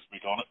you're free to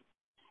speak on it.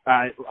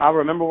 I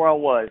remember where I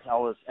was. I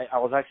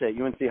was actually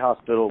at UNC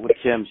Hospital with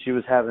Kim. She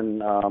was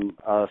having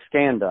a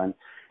scan done,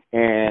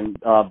 and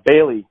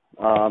Bailey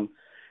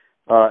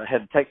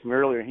had texted me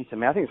earlier, and he said,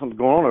 "Man, I think something's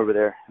going on over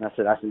there." And I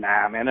said,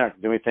 "Nah, man, they're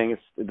not gonna do anything.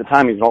 The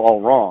timing's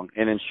all wrong."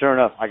 And then, sure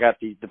enough, I got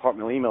the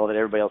departmental email that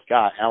everybody else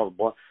got, and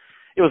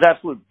it was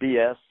absolute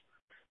BS.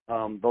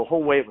 The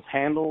whole way it was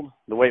handled,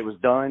 the way it was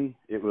done,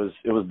 it was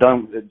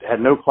done. It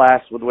had no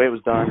class with the way it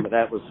was done, but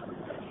it was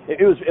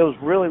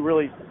really,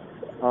 really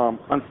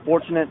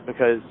unfortunate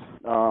because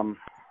I'm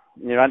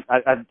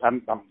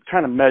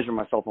trying to measure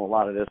myself on a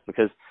lot of this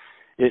because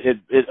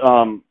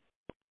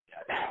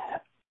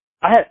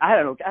I had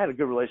a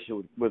good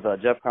relationship with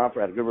Jeff Confer.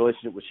 I had a good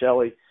relationship with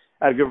Shelley.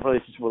 I had a good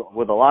relationship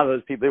with a lot of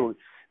those people.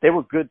 They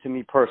were good to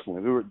me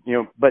personally. We were,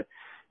 but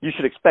you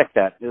should expect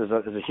that as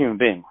a human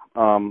being.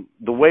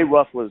 The way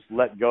Ruff was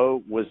let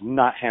go was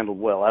not handled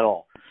well at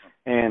all.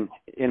 And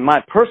in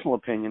my personal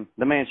opinion,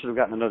 the man should have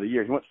gotten another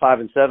year. He went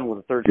 5-7 with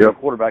a third-year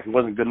quarterback who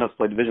wasn't good enough to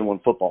play Division I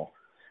football.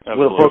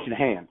 Absolutely. With a broken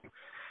hand.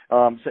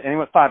 And he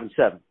went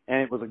 5-7,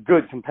 and it was a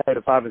good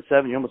competitive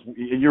 5-7.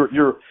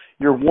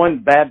 You're one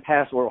bad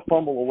pass or a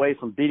fumble away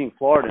from beating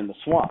Florida in the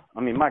swamp. I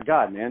mean, my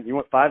God, man, you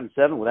went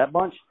 5-7 with that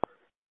bunch.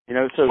 To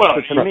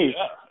me,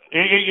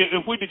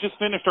 if we'd have just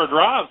finished our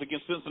drives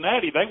against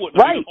Cincinnati, they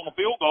wouldn't have beat us on a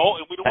field goal,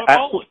 and we'd have went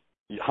bowling.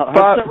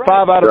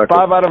 Five out of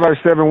our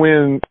 7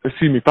 wins. 5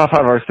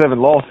 out of our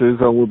 7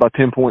 losses were by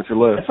 10 points or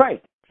less. That's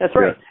right.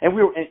 Yeah. And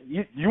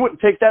you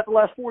wouldn't take that the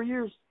last 4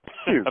 years?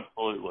 Shoot.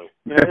 Absolutely.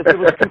 It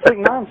was complete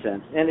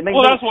nonsense. And it makes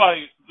that's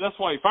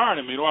why he fired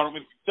him. I don't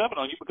mean to be stepping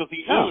on you because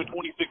he knew in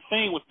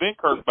 2016 with Ben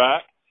Kirk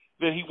back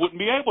that he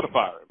wouldn't be able to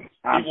fire him.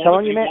 He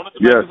wanted to make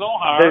his own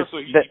hire, so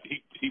he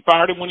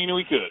fired him when he knew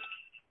he could.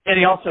 And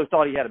he also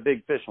thought he had a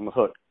big fish on the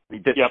hook. He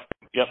did. Yep.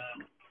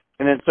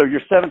 And then so your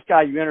 7th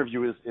guy you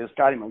interview is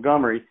Scotty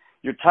Montgomery.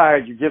 You're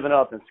tired, you're giving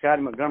up, and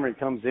Scotty Montgomery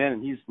comes in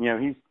and he's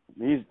the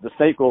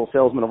snake oil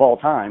salesman of all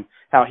time.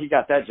 How he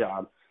got that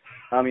job.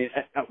 I mean,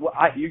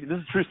 this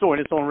is a true story,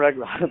 and it's on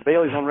record.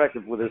 Bailey's on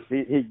record with this.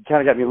 He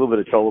kind of got me a little bit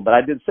of trouble, but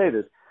I did say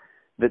this.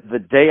 The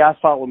day I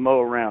followed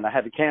Mo around, I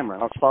had the camera,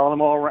 and I was following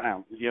him all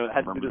around. I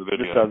had to do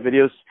this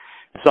videos.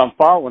 So I'm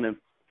following him.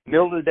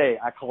 Middle of the day,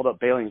 I called up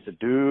Bailey and said,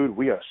 "Dude,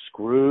 we are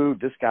screwed.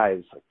 This guy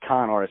is a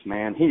con artist,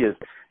 man. He has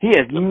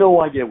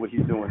no idea what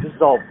he's doing. This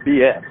is all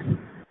BS."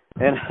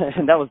 And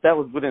that was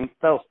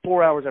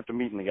 4 hours after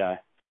meeting the guy.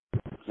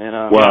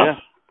 And wow.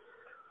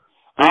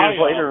 3 years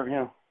later,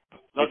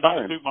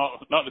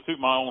 not to toot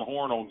my own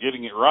horn on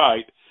getting it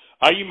right,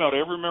 I emailed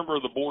every member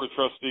of the board of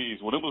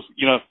trustees when it was,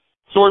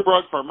 story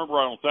broke, if I remember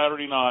right, on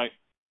Saturday night.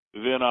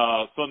 Then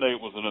Sunday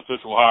it was an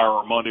official hire,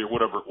 or Monday or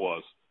whatever it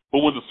was.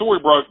 But when the story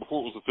broke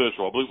before it was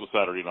official, I believe it was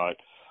Saturday night,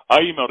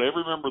 I emailed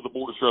every member of the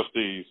Board of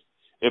Trustees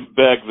and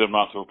begged them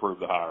not to approve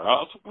the hire.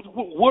 I was,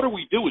 what are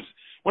we doing?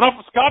 When I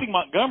was Scotty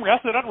Montgomery, I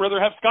said I'd rather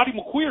have Scotty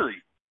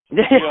McQuarrie. I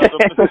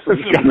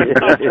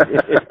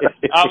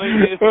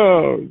mean,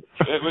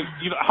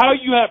 how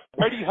you have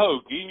Brady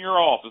Hoke in your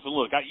office, and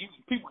look,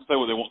 people can say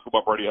what they want to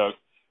about Brady Hoke.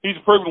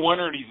 He's a proven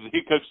winner, and he's the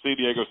head coach of San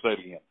Diego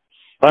State again.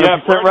 You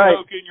have Brady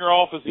Hoke in your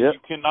office, and you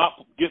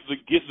cannot get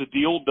the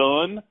deal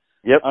done.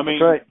 Yep, I mean,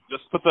 that's right.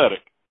 That's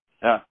pathetic.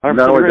 Yeah,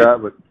 not only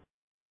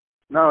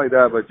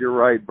that, but you're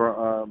right,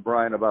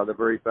 Brian, about the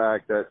very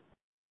fact that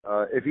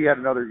if he had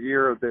another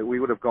year, that we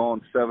would have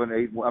gone 7,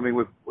 8. I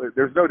mean,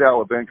 there's no doubt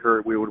with Ben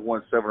Kurt we would have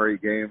won 7 or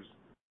 8 games.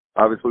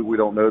 Obviously, we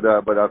don't know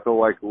that, but I feel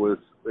like it was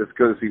as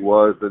good as he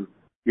was. And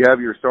you have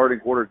your starting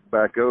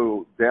quarterback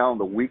go down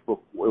the week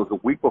before. It was a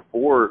week or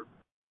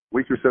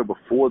so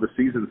before the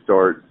season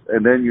starts,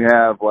 and then you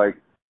have I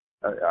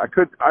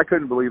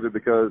couldn't believe it,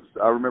 because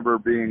I remember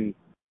being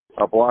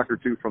a block or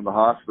two from the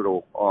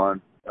hospital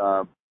on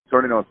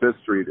turning on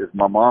 5th Street as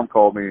my mom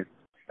called me,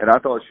 and I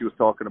thought she was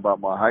talking about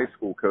my high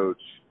school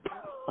coach.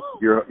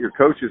 Your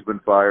coach has been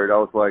fired. I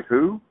was like,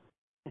 who?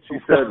 She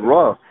said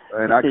Ruff,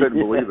 and I couldn't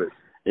believe it.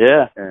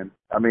 Yeah. And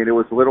I mean, it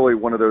was literally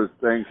one of those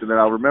things. And then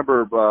I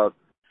remember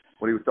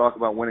when he was talking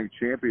about winning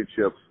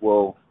championships.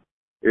 Well,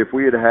 if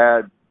we had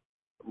had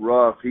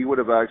Ruff, he would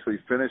have actually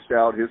finished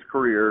out his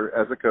career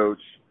as a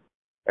coach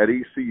at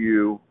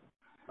ECU.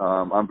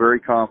 I'm very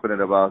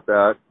confident about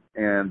that.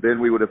 And then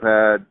we would have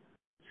had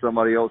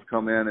somebody else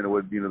come in, and it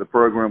would, the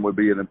program would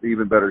be in an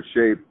even better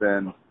shape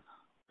than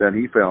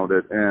he found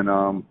it. And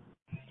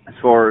as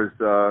far as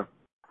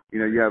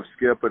you have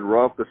Skip and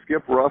Ruff, the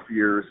Skip Ruff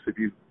years, if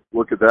you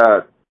look at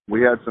that,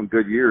 we had some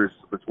good years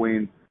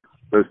between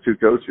those two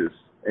coaches.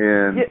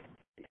 And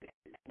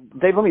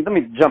Dave, let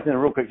me jump in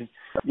real quick.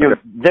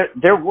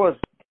 There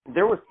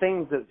was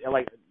things that,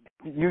 like,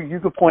 you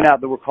could point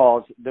out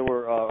there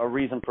were a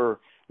reason for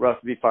Ruff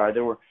to be fired.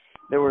 There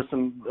were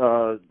some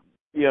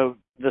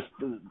just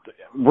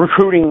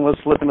recruiting was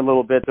slipping a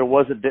little bit. There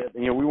was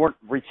we weren't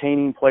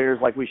retaining players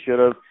like we should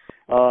have.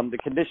 The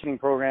conditioning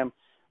program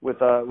with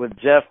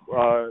Jeff,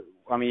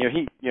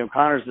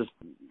 Connors just,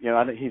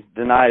 I think he's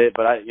denied it,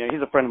 but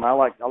he's a friend of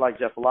mine. I like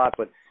Jeff a lot,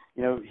 but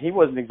he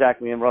wasn't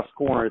exactly in Ruff's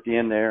corner at the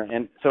end there.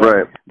 And so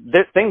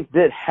things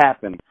did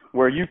happen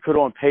where you could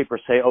on paper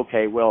say,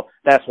 okay, well,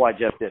 that's why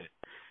Jeff did it.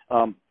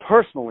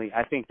 Personally,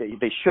 I think that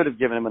they should have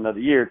given him another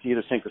year to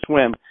either sink or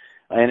swim.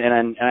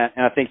 And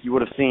I think you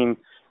would have seen,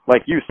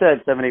 like you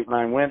said, 7, 8,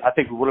 9 win. I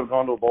think we would have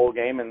gone to a bowl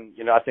game, and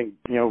I think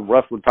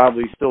Ruff would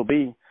probably still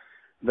be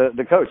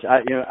the coach.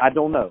 I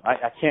don't know.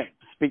 I can't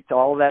speak to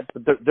all of that,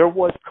 but there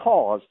was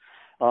cause.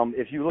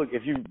 If you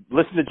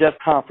listen to Jeff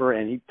Comfer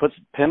and he puts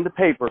pen to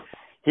paper,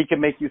 he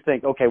can make you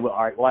think, okay, well,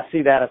 all right, well, I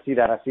see that.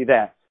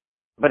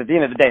 But at the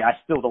end of the day, I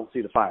still don't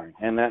see the firing,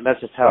 and that's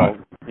just how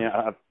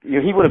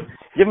he would have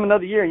given him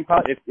another year. He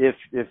probably,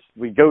 if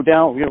we go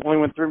down, we only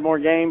win 3 more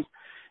games,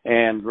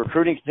 and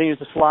recruiting continues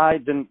to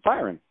slide, then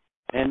fire him.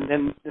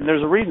 And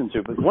there's a reason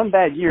to. But one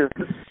bad year,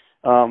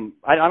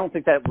 I don't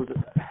think that was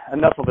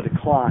enough of a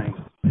decline.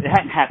 It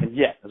hadn't happened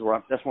yet. That's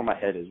where my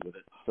head is with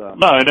it. So.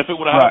 No, and if it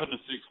would have happened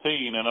in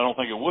 16, and I don't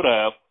think it would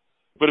have,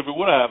 but if it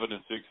would have happened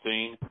in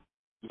 16,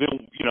 then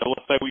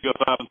let's say we go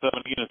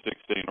 5-17 in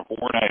 16 or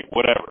 4-8,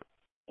 whatever.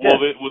 Yeah.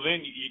 Well,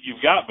 then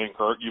you've got Ben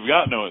Kirk. You've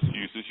got no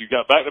excuses. You've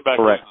got back-to-back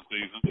losing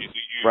seasons.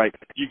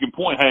 You can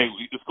point, hey,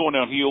 it's going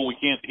downhill. He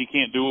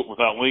can't do it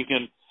without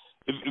Lincoln.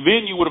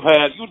 Then you would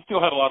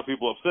still had a lot of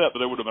people upset, but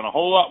there would have been a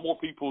whole lot more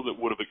people that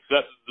would have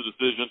accepted the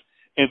decision,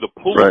 and the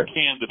pool of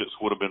candidates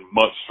would have been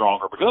much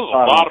stronger, because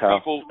a lot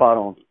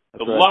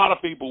of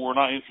people were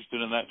not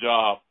interested in that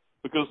job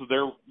because of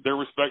their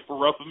respect for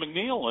Ruff and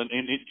McNeil, and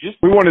it just.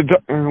 We want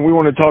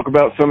to talk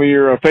about some of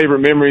your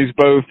favorite memories,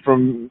 both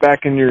from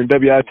back in your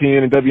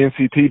WITN and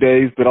WNCT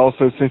days, but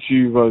also since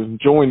you've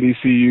joined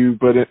ECU.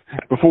 But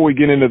before we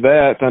get into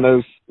that, I know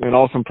it's an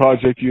awesome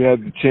project you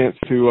had the chance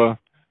to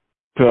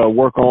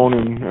work on,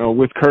 and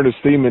with Curtis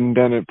Seaman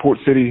down at Port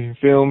City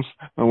Films.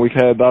 We've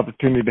had the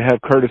opportunity to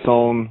have Curtis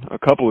on a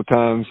couple of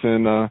times,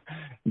 and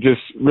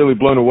just really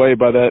blown away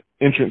by that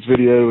entrance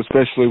video,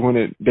 especially when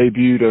it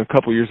debuted a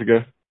couple years ago.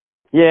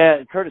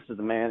 Yeah, Curtis is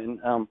the man,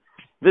 and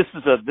this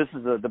is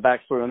the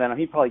backstory on that.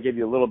 He probably gave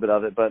you a little bit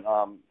of it, but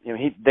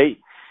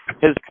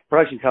his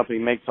production company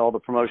makes all the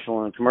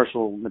promotional and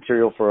commercial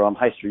material for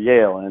High Street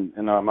Yale,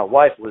 and my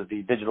wife was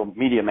the digital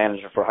media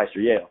manager for High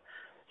Street Yale.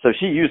 So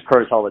she used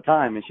Curtis all the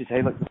time, and she'd say,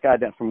 hey, look, this guy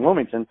down from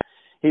Wilmington,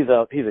 he's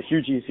a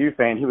huge ECU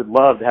fan. He would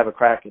love to have a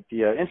crack at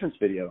the entrance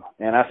video.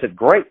 And I said,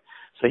 great.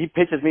 So he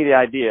pitches me the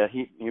idea.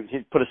 He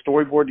put a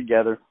storyboard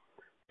together,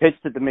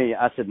 pitched it to me.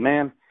 I said,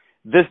 man,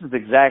 this is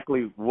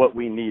exactly what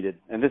we needed,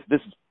 and this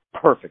is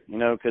perfect,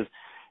 because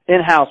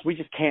in-house we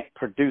just can't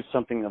produce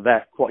something of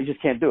that quality. You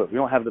just can't do it. We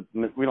don't have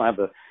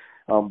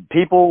the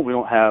people, we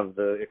don't have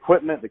the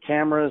equipment, the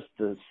cameras,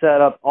 the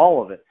setup,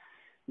 all of it.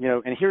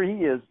 And here he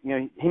is.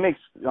 He makes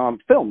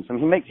films. I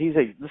mean,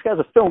 this guy's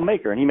a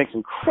filmmaker, and he makes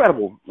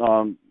incredible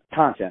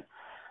content.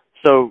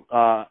 So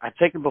I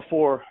take it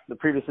before the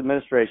previous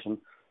administration,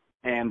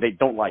 and they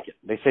don't like it.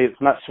 They say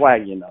it's not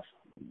swaggy enough.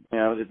 You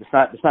know,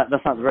 that's not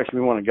the direction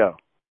we want to go.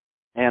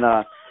 And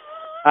I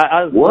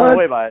was blown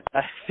away by it.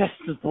 I was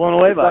just blown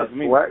away by it. I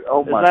mean,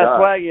 oh my it's not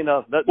God. swaggy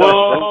enough. That's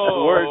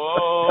the word.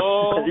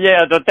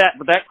 Yeah,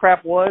 that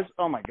crap was.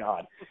 Oh my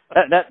God,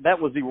 that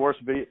was the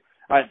worst video.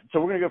 All right, so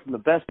we're gonna go from the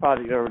best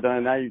project I've ever done.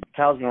 And now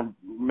Kyle's gonna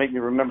make me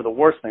remember the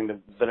worst thing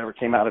that ever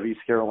came out of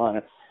East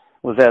Carolina.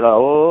 Was that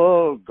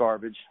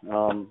garbage?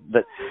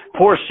 That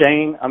poor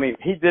Shane. I mean,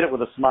 he did it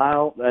with a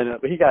smile, and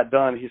he got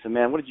done. He said,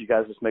 "Man, what did you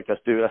guys just make us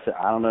do?" I said,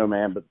 "I don't know,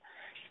 man, but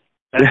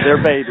that's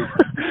their baby."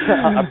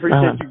 I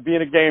appreciate you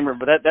being a gamer,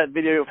 but that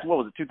video, what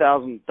was it,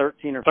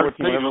 2013 or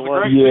 14, whatever it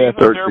was? Yeah,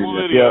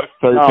 13. Yeah,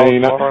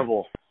 13. Oh,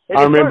 horrible.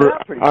 I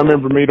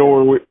remember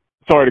Meador.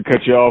 Sorry to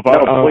cut you off.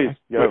 No, please.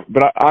 Go.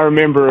 But I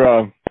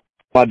remember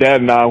my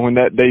dad and I, when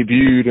that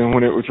debuted and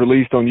when it was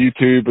released on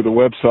YouTube or the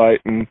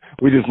website, and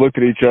we just looked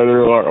at each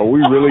other like, are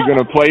we really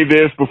going to play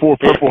this before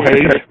Purple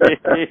Haze?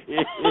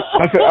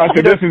 I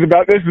said this is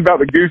about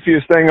the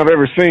goosiest thing I've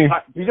ever seen.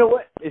 You know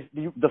what? I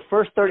did the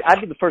first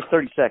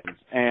 30 seconds,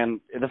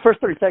 and the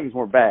first 30 seconds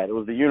weren't bad. It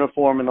was the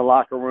uniform in the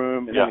locker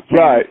room, and then the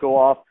cameras go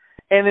off,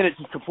 and then it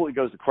just completely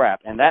goes to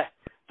crap. And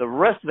the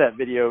rest of that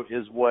video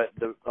is what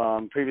the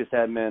previous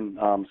admin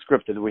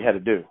scripted that we had to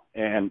do,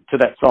 and to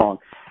that song.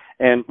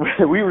 And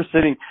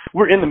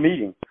we're in the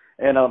meeting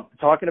and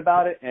talking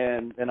about it,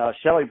 and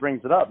Shelley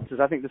brings it up and says,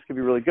 I think this could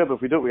be really good, but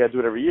if we do it, we got to do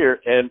it every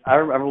year. And I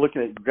remember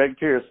looking at Greg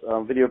Pierce,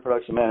 video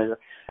production manager.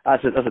 I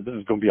said, this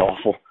is going to be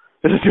awful.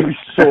 This is going to be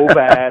so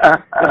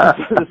bad.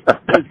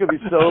 It's going to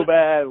be so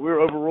bad. We were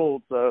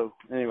overruled. So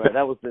anyway,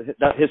 that was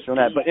that history on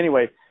that. But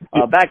anyway,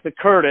 back to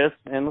Curtis,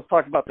 and let's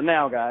talk about the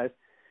now guys.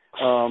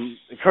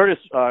 Curtis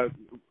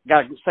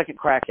got a second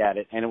crack at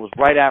it, and it was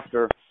right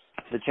after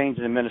the change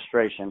in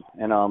administration,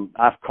 and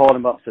I've called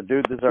him up and said,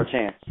 dude, this is our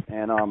chance,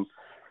 and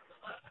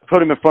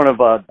put him in front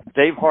of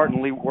Dave Hart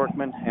and Lee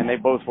Workman, and they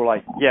both were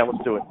like, yeah,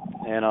 let's do it.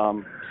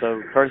 And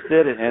so Curtis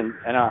did it, and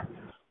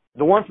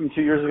the one from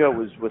 2 years ago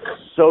was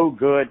so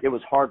good, it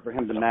was hard for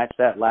him to match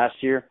that last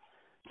year.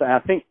 So I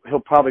think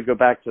he'll probably go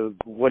back to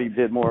what he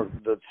did more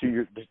the 2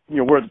 years,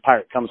 where the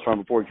pirate comes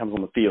from before he comes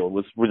on the field,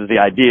 which is the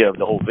idea of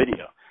the whole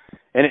video.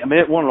 And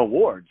it won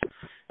awards.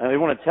 They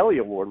won a Telly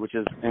Award, which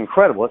is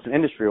incredible. It's an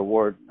industry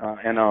award,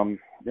 and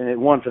it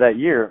won for that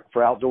year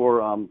for outdoor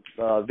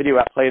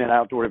video played in an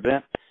outdoor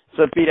event.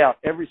 So it beat out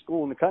every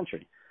school in the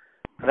country.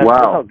 That's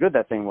how good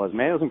that thing was,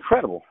 man. It was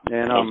incredible.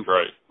 And that was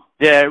great.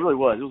 Yeah, it really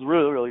was. It was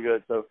really, really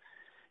good. So,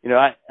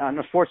 I'm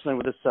unfortunately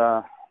with this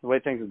the way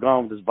things have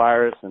gone with this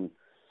virus and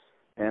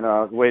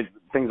the way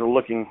things are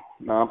looking,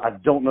 I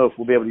don't know if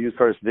we'll be able to use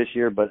Curtis this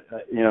year, but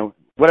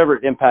whatever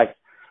impact.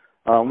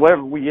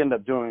 Whatever we end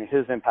up doing,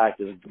 his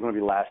impact is going to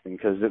be lasting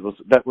because that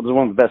was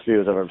one of the best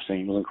videos I've ever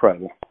seen. It was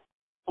incredible.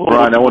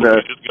 Brian, I want to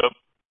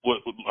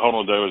hold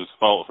on, Dave. Just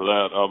follow up for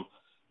that.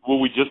 Will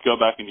we just go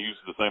back and use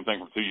the same thing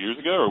from 2 years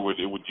ago, or would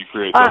you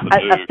create something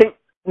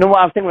new? What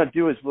I'm thinking we'll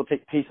do is we'll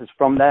take pieces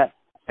from that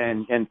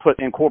and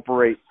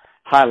incorporate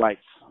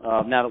highlights.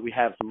 Now that we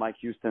have some Mike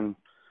Houston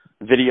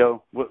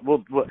video,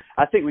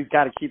 I think we've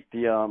got to keep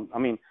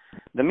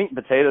the meat and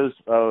potatoes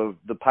of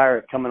the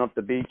pirate coming up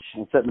the beach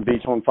and setting the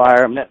beach on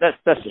fire. I mean,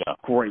 that's just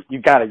great.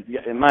 You got to,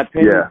 in my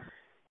opinion,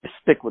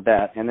 stick with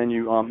that, and then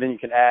you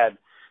can add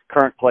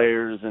current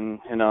players and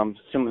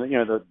some of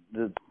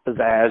the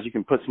pizzazz. You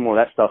can put some more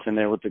of that stuff in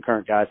there with the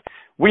current guys.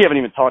 We haven't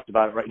even talked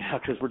about it right now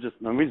because we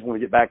just want to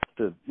get back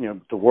to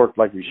to work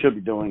like we should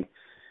be doing,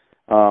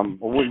 or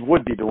we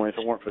would be doing if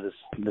it weren't for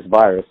this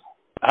virus.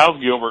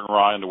 How's Gilbert and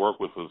Ryan to work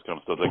with this kind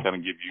of stuff? They kind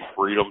of give you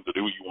freedom to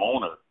do what you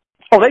want, or?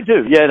 Oh, they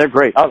do. Yeah, they're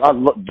great.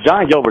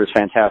 John Gilbert is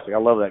fantastic. I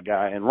love that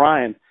guy. And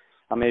Ryan,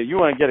 if you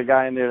want to get a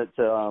guy in there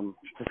to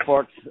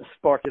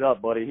spark it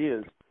up, buddy, he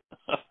is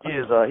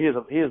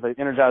an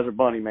Energizer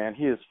bunny, man.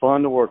 He is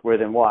fun to work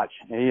with and watch.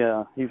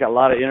 He's got a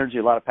lot of energy,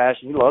 a lot of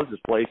passion. He loves this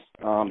place.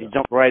 He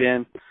jumped right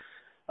in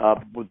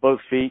with both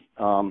feet.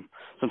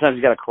 Sometimes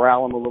you got to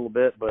corral him a little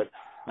bit, but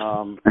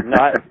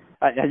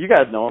you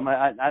guys know him.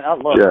 I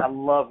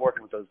love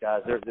working with those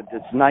guys.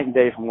 It's night and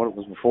day from what it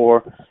was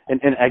before.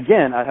 And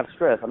again, I have to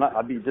stress,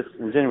 I'd be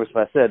disingenuous if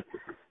I said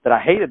that I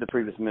hated the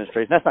previous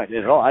administration. That's not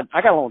it at all.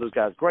 I got along with those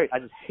guys great. I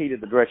just hated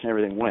the direction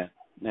everything went.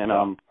 And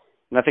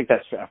I think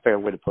that's a fair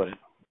way to put it.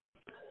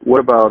 What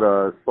about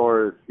as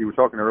far as you were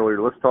talking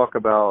earlier? Let's talk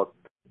about.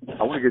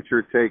 I want to get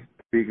your take,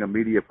 being a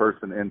media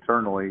person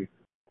internally.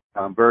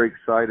 I'm very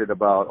excited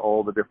about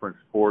all the different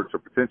sports, or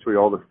potentially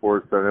all the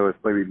sports. I know it's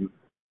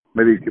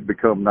maybe it could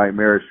become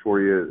nightmarish for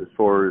you as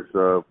far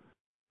as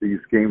these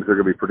games are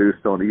going to be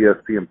produced on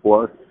ESPN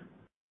Plus.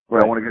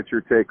 Right. I want to get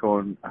your take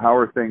on how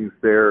are things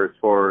there as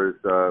far as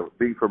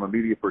being from a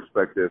media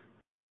perspective.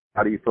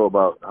 How do you feel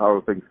about how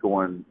are things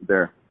going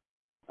there?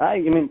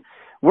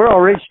 We're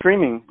already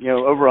streaming,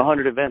 over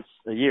 100 events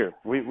a year.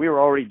 We were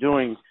already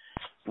doing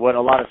what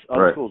a lot of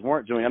other schools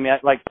weren't doing.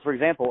 For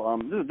example,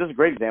 this is a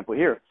great example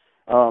here.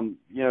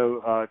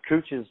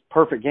 Cooch's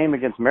perfect game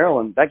against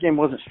Maryland, that game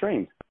wasn't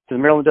streamed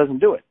because Maryland doesn't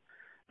do it.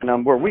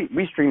 And where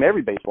we stream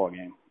every baseball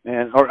game.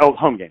 or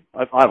home game,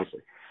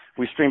 obviously.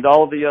 We streamed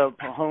all of the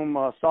home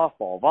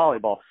softball,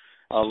 volleyball,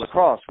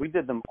 lacrosse. We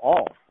did them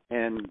all,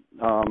 and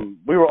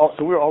we were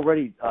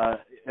already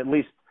at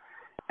least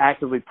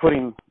actively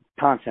putting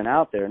content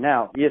out there.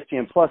 Now,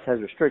 ESPN Plus has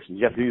restrictions.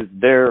 You have to use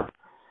their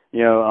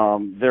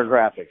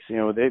graphics.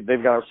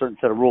 They've got a certain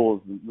set of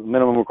rules,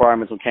 minimum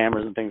requirements on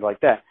cameras and things like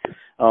that.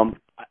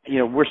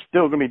 We're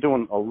still going to be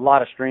doing a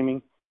lot of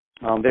streaming.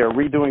 They're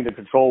redoing the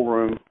control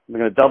room. They're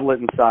going to double it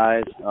in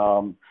size.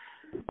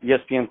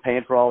 ESPN's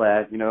paying for all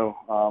that.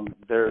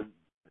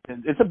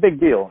 It's a big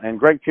deal, and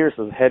Greg Pierce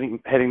is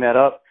heading that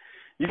up.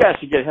 You guys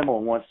should get him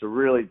on once to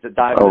really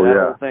dive into that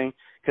whole thing,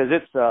 because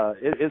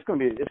it's going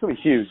to be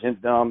huge. And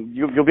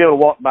you'll be able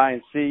to walk by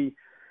and see.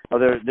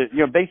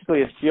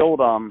 Basically it's the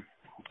old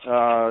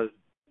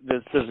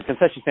there's a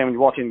concession stand when you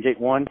walk in gate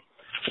 1,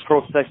 the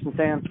Pearl concession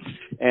stand,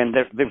 and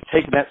they've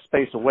taken that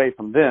space away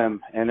from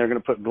them, and they're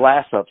going to put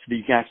glass up so that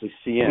you can actually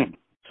see in.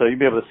 So you'll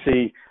be able to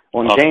see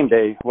on game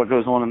day what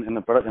goes on in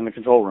the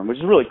control room, which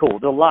is really cool.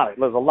 There's a lot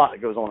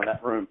that goes on in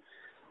that room.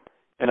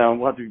 And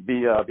we'll have to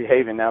be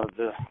behaving now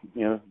that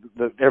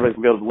everybody's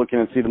gonna be able to look in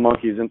and see the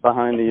monkeys in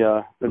behind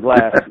the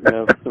glass.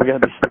 So we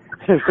got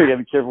to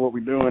be careful what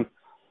we're doing.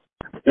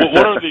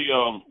 What are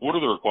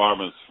the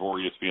requirements for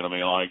ESPN? I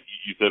mean, like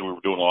you said, we were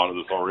doing a lot of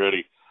this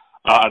already.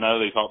 I know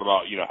they talked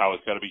about how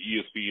it's got to be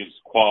ESPN's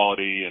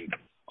quality and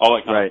all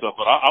that kind of stuff.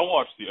 But I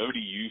watched the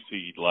ODU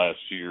feed last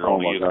year on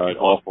ESPN,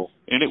 awful,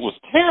 and it was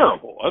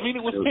terrible. I mean,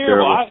 it was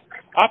terrible.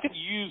 I could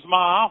use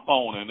my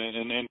iPhone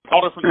and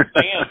call it from the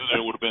stands,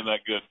 and it would have been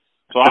that good.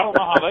 So I don't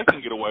know how they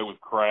can get away with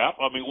crap.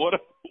 I mean, what is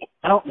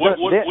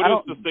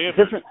the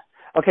standard?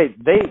 Okay,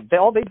 they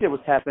all they did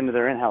was tap into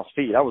their in-house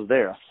feed. I was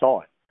there. I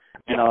saw it.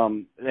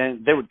 And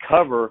they would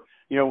cover,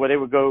 where they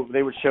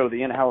would show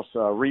the in-house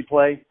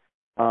replay.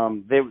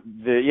 The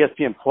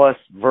ESPN Plus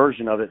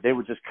version of it, they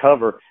would just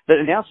cover. The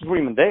announcers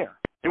weren't even there.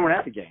 They weren't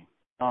at the game.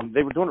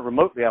 They were doing it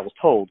remotely, I was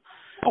told.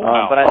 Oh,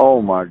 wow.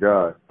 Oh my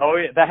God. Oh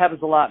yeah, that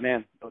happens a lot,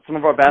 man. Some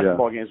of our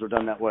basketball games were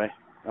done that way.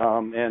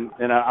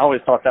 And I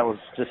always thought that was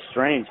just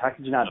strange. How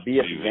could you not be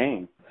at the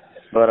game?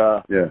 But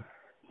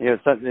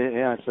it's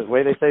the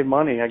way they save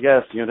money, I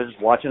guess. They're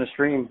just watching a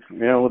stream,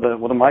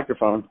 with a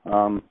microphone.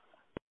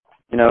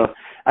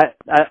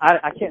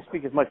 I can't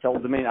speak as much to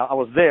Old Dominion. I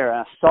was there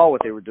and I saw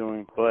what they were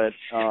doing, but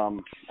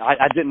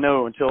I didn't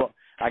know until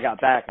I got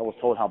back. I was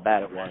told how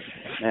bad it was,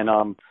 and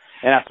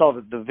I saw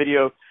the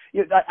video.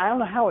 I don't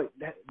know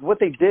what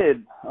they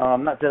did.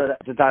 Not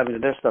to dive into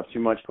their stuff too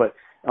much, but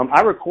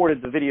I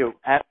recorded the video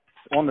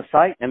on the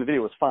site, and the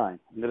video was fine.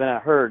 And then I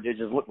heard it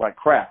just looked like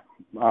crap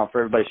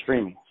for everybody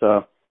streaming.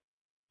 So.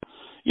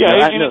 Yeah,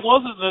 and it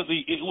wasn't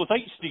it was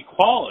HD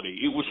quality.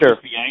 It was just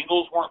the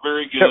angles weren't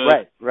very good.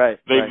 Right.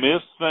 They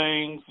missed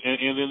things,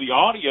 and then the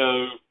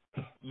audio,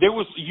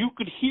 you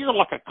could hear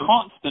like a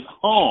constant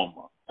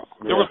hum.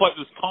 There was like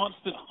this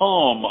constant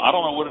hum. I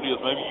don't know what it is.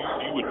 Maybe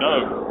you would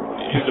know.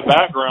 In the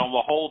background,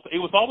 it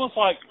was almost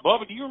like,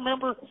 Bubba, do you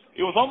remember?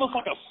 It was almost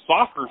like a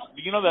soccer.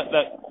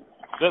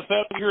 That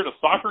sound you hear at a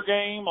soccer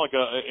game, like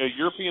a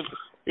European.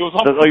 It was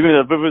almost. You mean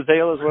the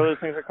vuvuzelas, what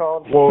those things are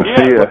called? Well,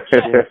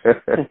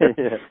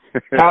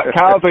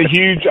 Kyle's a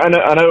huge. I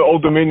know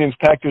Old Dominion's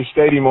packed his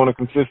stadium on a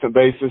consistent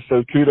basis,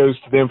 so kudos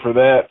to them for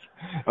that.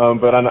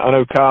 But I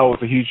know Kyle was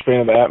a huge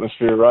fan of the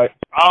atmosphere, right?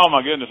 Oh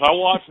my goodness! I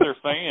watched their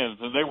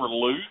fans, and they were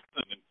loose,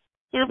 and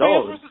their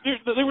fans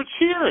they were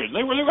cheering.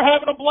 They were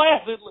having a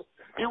blast.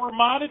 It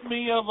reminded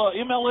me of an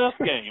MLS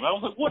game. I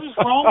was like, what is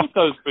wrong with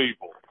those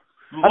people?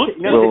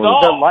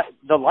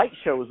 The light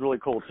show was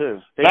really cool too.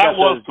 That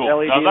was cool.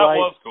 LED that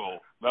lights. Was cool.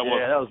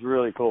 That was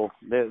really cool.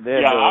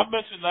 I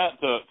mentioned that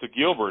to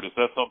Gilbert. Is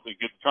that something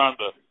trying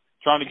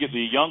to get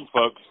the young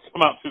folks to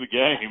come out to the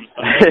games?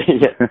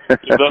 Is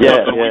that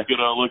something we could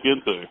look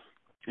into?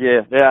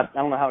 Yeah. I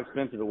don't know how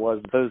expensive it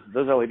was, but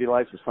those LED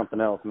lights were something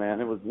else,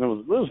 man. It was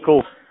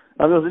cool.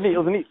 It was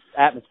a neat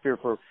atmosphere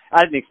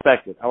I didn't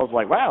expect it. I was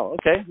like, wow,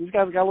 okay, these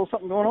guys got a little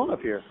something going on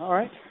up here. All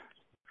right.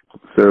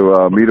 So,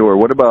 Meador,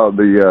 what about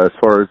as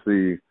far as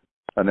the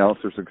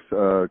announcers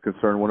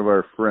concerned? One of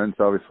our friends,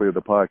 obviously, of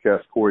the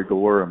podcast, Corey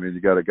Galore. I mean,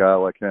 you got a guy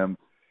like him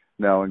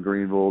now in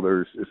Greenville.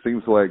 It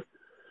seems like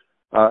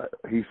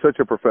he's such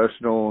a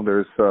professional.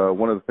 There's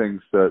one of the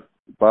things that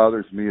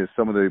bothers me is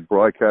some of the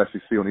broadcasts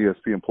you see on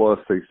ESPN Plus.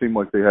 They seem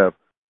like they have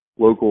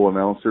local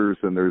announcers,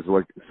 and there's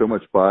like so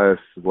much bias.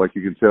 Like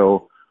you can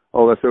tell,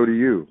 oh, that's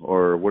ODU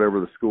or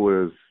whatever the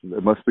school is.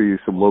 It must be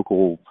some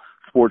local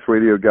sports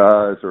radio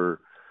guys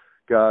or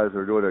guys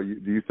are doing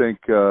it. Do you think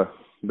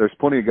there's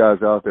plenty of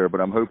guys out there, but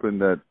I'm hoping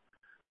that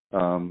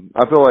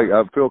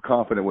I feel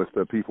confident with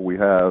the people we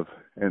have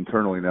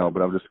internally now,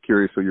 but I'm just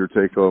curious of your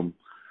take on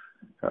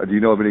do you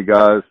know of any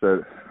guys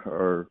that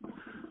are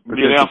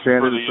potential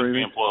candidates for the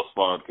ESPN Plus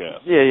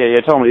podcast? Yeah,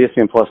 talking about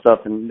ESPN Plus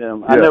stuff, and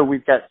I know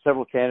we've got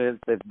several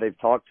candidates that they've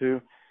talked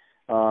to.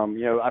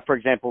 For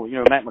example,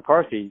 Matt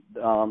McCarthy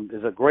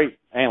is a great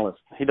analyst.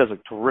 He does a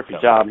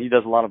terrific job. He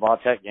does a lot of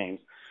Tech games.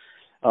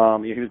 He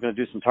was going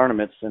to do some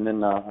tournaments, and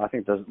then I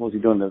think what was he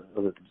doing?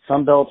 The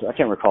Sun Belt? I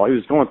can't recall. He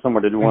was going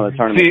somewhere to do one of the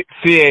tournaments.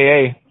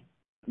 CAA.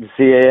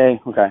 CAA,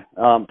 okay.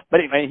 But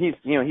anyway, he's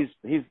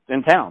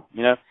in town,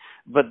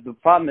 But the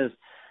problem is,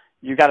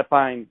 you got to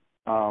find,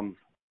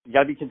 you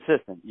got to be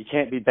consistent. You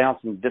can't be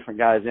bouncing different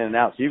guys in and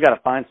out. So you got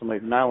to find somebody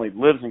who not only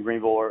lives in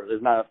Greenville or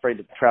is not afraid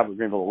to travel to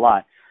Greenville a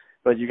lot,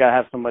 but you got to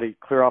have somebody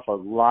clear off a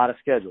lot of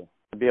schedule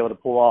to be able to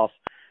pull off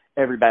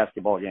every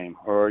basketball game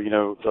or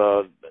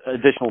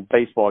additional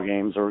baseball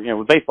games or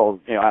with baseball.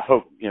 I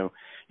hope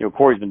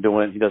Corey's been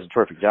doing it. He does a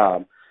terrific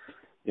job.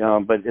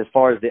 But as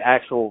far as the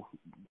actual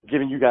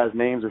giving you guys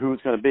names or who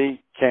it's going to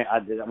be,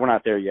 we're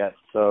not there yet.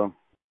 So,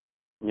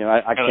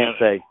 I can't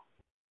say.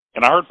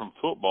 And I heard from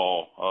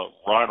football,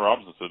 Ryan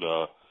Robinson said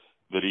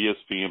that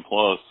ESPN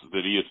Plus,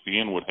 that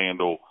ESPN would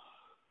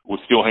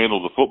still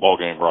handle the football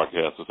game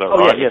broadcast. Is that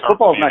right? Oh, yeah.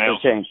 Football's not going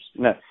to change.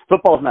 No,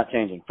 football's not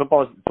changing.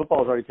 Football's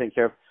already taken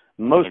care of.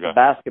 Most of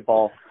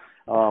basketball,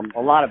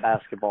 a lot of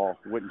basketball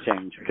wouldn't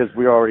change because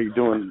we're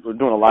doing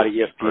a lot of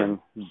ESPN3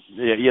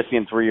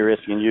 or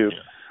ESPNU.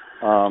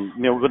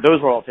 But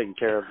those were all taken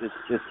care of. It's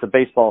just the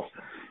baseball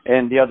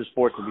and the other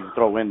sports that we can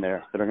throw in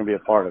there that are going to be a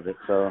part of it.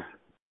 So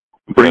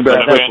bring back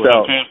a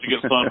chance to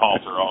get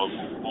Sunhalter.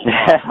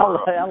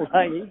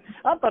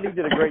 I thought he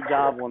did a great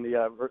job on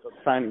the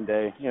signing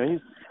day.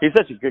 He's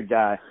such a good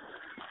guy.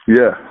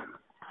 Yeah.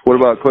 What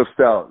about Cliff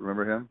Stout?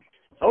 Remember him?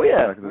 Oh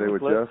yeah. Back in the day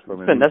with Jeff.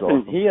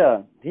 Awesome.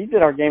 He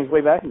did our games way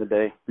back in the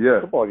day.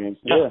 Yeah. Football games.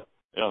 Yeah,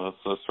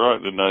 that's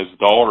right. And his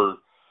daughter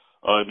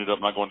ended up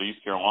not going to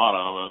East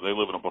Carolina. They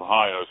live in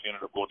Ohio. She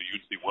ended up going to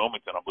UNC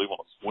Wilmington, I believe, on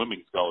a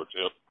swimming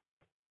scholarship.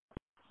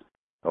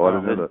 Oh, I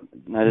didn't know that.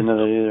 I didn't know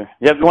that either.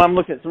 Yeah, when I'm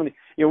looking at some of the,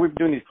 we've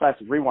been doing these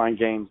classic rewind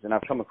games, and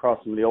I've come across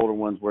some of the older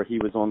ones where he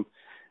was on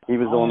the. Can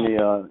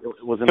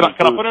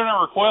I put in a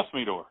request,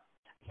 Meador?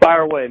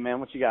 Fire away, man.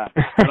 What you got?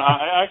 And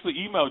I actually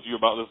emailed you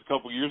about this a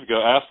couple of years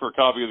ago. Asked for a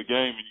copy of the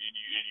game, and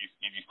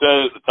you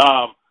said at the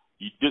time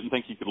you didn't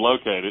think you could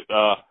locate it.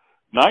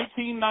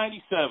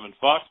 1997,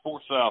 Fox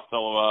Sports South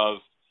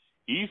televised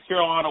East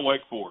Carolina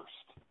Wake Forest.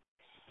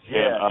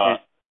 Yeah. And,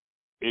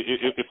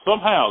 if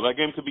somehow that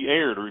game could be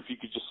aired, or if you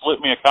could just slip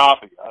me a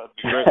copy, I'd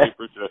be greatly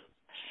appreciated.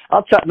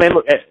 I'll try, man.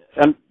 Look,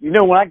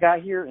 when I got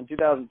here in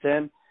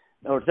 2010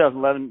 or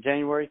 2011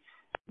 January,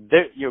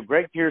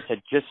 Greg Pierce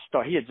had just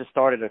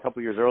started a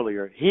couple years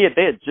earlier.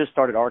 They had just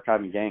started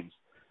archiving games,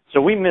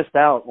 so we missed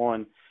out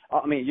on.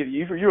 I mean,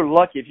 you were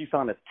lucky if you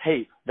found a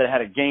tape that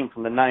had a game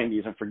from the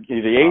 90s and for the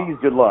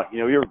 80s. Good luck.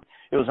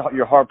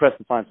 You're hard pressed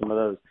to find some of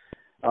those.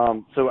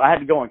 So I had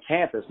to go on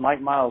campus. Mike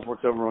Miles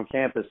worked over on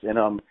campus and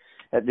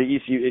at the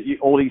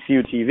old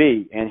ECU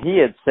TV, and he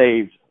had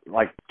saved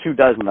like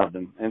 24 of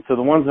them. And so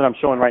the ones that I'm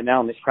showing right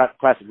now in these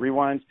classic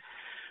rewinds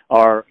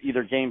are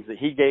either games that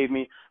he gave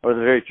me or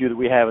the very few that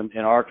we have in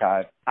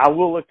archive. I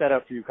will look that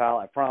up for you, Kyle.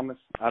 I promise.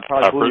 I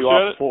probably blew you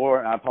off before,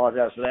 and I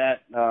apologize for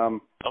that.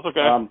 That's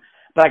okay.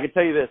 But I can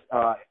tell you this: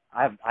 I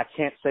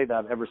can't say that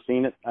I've ever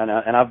seen it, and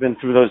I've been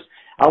through those.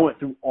 I went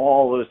through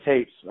all those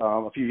tapes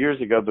a few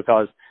years ago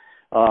because.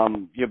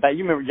 You guys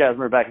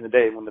remember back in the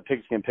day when the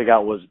pigskin pig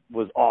out was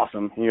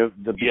awesome. The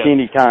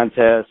bikini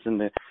contest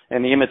and the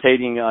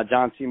imitating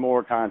John C.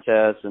 Moore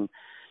contest and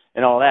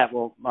all that.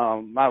 Well,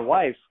 my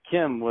wife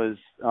Kim was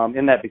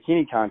in that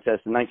bikini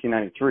contest in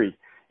 1993,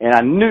 and I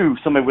knew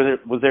somebody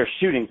was there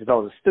shooting because I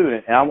was a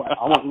student, and I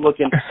went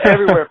looking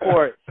everywhere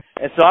for it.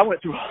 And so I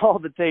went through all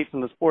the tapes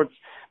in the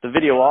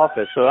video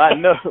office, so I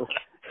know.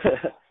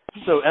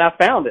 And I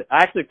found it.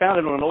 I actually found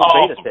it on an old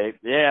beta tape.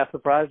 Yeah, I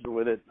surprised her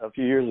with it a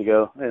few years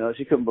ago.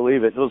 She couldn't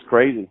believe it. It was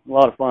crazy. A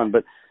lot of fun.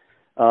 But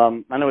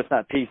I know it's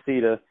not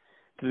PC to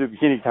do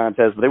bikini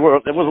contests, but it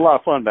was a lot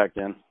of fun back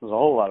then. It was a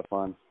whole lot of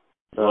fun.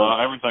 So,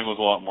 everything was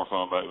a lot more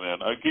fun back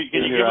then.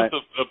 Can you give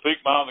us a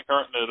peek behind the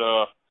curtain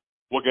at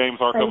what games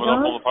are coming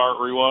up on the Pirate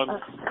Rewind?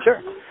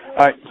 Sure.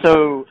 All right.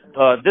 So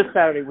this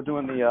Saturday we're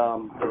doing the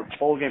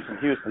bowl game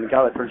from Houston, the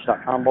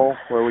GallatChurch.com Bowl,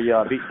 where we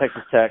beat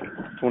Texas Tech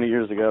 20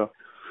 years ago.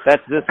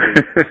 That's this week.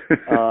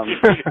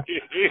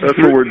 That's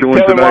what we're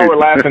doing tonight. While we're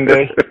laughing,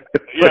 Dave.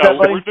 Yeah,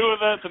 we're doing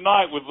that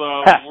tonight with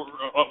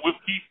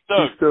Keith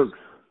Stokes.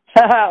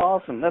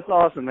 Awesome. That's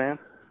awesome, man.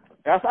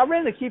 I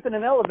ran into Keith in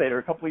an elevator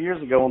a couple of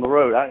years ago on the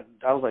road.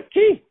 I was like,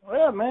 Keith,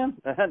 yeah, man.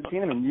 I hadn't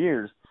seen him in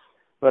years.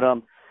 But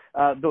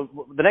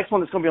the next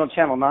one that's going to be on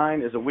Channel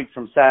 9 is a week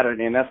from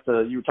Saturday, and that's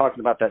you were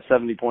talking about that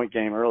 70-point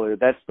game earlier.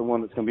 That's the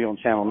one that's going to be on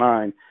Channel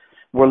 9.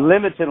 We're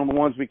limited on the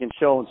ones we can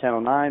show on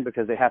Channel 9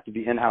 because they have to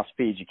be in-house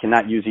feeds. You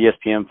cannot use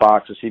ESPN,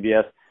 Fox, or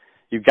CBS.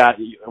 You've got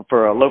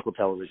for a local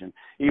television.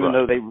 Even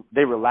though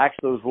they relaxed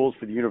those rules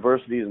for the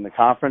universities and the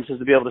conferences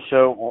to be able to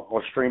show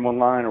or stream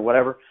online or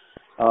whatever,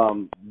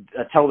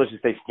 a television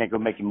station can't go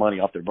making money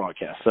off their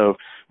broadcast. So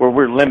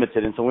we're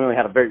limited, and so we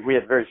had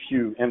very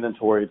few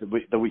inventories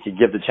that we could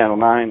give to Channel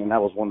 9, and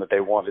that was one that they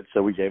wanted,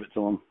 so we gave it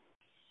to them.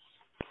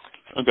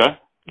 Okay.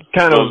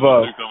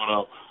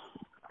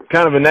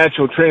 Kind of a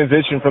natural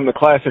transition from the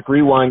classic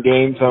rewind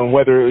games on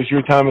whether it was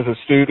your time as a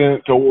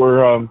student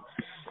or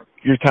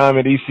your time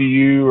at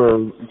ECU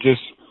or just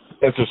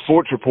as a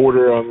sports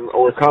reporter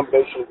or a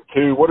combination of the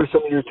two. What are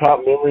some of your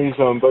top memories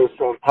on both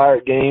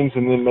Pirate games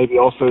and then maybe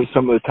also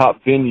some of the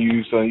top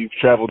venues you've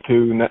traveled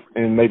to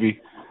and maybe,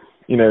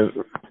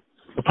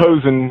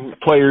 opposing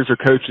players or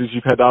coaches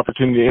you've had the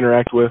opportunity to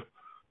interact with?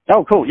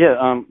 Oh, cool.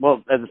 Yeah.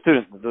 Well, as a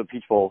student, the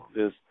Peach Bowl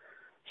is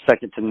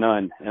second to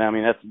none. And I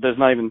mean, there's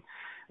not even,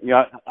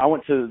 I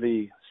went to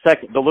the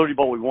Liberty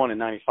Bowl we won in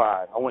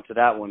 '95. I went to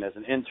that one as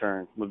an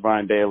intern with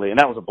Brian Bailey, and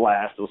that was a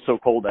blast. It was so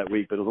cold that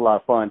week, but it was a lot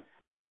of fun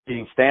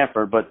beating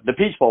Stanford. But the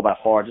Peach Bowl by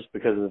far, just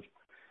because of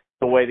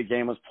the way the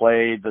game was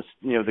played, the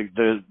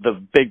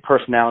big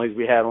personalities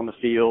we had on the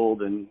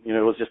field, and it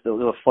was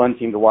a fun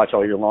team to watch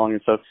all year long.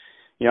 And so,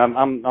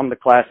 I'm the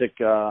classic,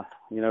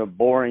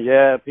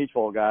 boring, Peach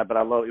Bowl guy, but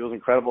I love it. Was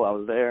incredible. I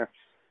was there.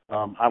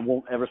 I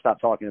won't ever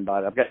stop talking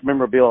about it. I've got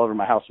memorabilia all over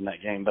my house from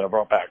that game that I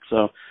brought back.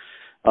 So,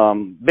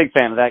 big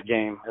fan of that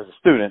game as a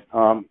student.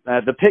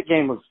 The Pitt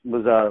game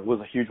was a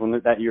huge one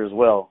that year as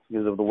well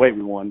because of the way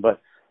we won. But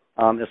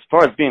as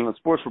far as being a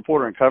sports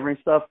reporter and covering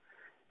stuff,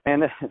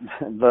 and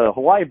the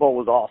Hawaii Bowl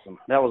was awesome.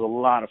 That was a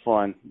lot of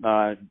fun.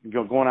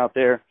 Going out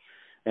there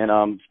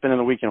and spending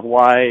the week in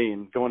Hawaii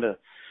and going to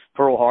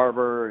Pearl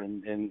Harbor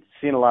and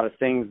seeing a lot of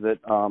things that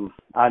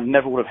I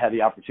never would have had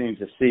the opportunity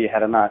to see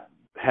had I not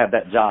had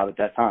that job at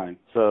that time.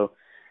 So,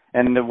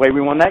 and the way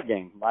we won that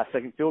game, last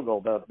second field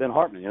goal, Ben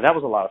Hartman, that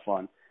was a lot of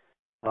fun.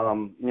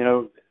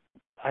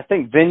 I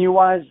think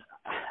venue-wise,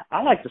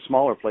 I like the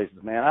smaller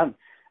places, man.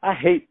 I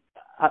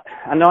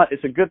know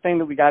it's a good thing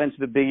that we got into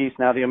the Big East,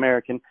 now the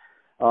American,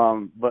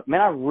 but,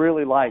 man, I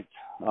really liked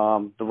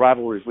the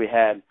rivalries we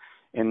had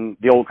in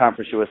the old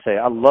Conference USA.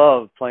 I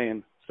love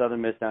playing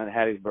Southern Miss down in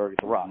Hattiesburg at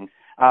the Rock.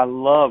 I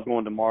love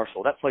going to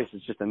Marshall. That place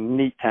is just a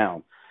neat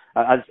town.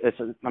 I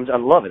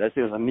love it.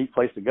 It was a neat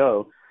place to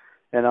go.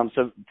 And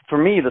so for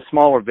me, the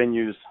smaller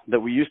venues that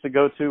we used to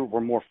go to were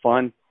more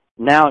fun.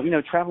 Now,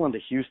 traveling to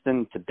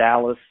Houston, to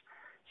Dallas,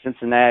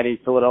 Cincinnati,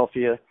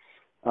 Philadelphia,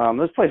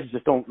 those places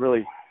just don't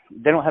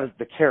have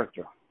the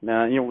character.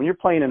 Now, when you're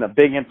playing in a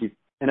big empty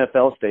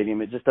NFL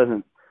stadium, it just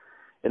doesn't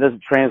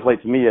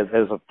translate to me as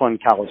a fun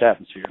college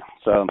atmosphere.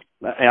 So,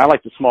 and I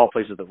like the small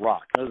places that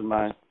rock. Those are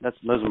my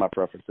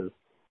preferences.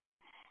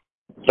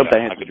 Hope that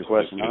answered your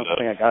question.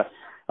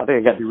 I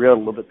think I got derailed a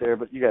little bit there,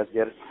 but you guys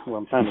get it. What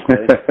I'm trying to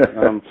say.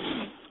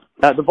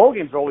 The bowl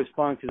games are always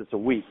fun because it's a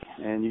week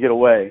and you get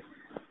away.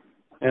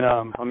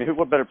 And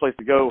what better place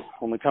to go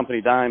on the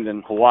company dime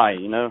than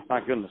Hawaii? My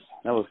goodness,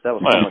 that was so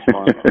much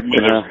fun.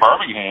 There's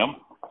Birmingham.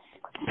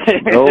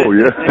 Oh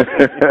yeah,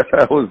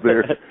 I was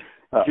there.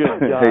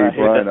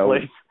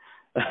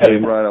 Hey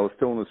Brian, I was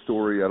telling a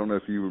story. I don't know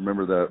if you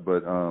remember that,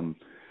 but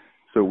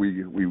so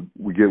we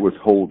get with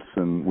Holtz,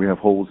 and we have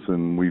Holtz,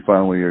 and we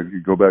finally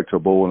go back to a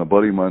bowl. And a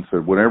buddy of mine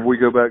said, whenever we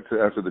go back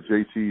to after the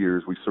JT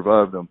years, we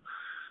survived them.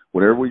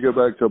 Whenever we go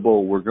back to a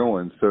bowl, we're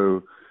going.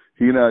 So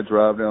he and I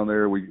drive down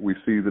there. We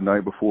see the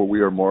night before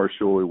We Are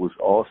Marshall. It was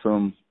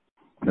awesome.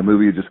 The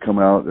movie had just come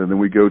out, and then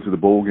we go to the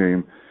bowl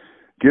game.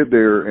 Get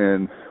there,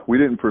 and we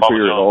didn't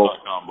prepare at all.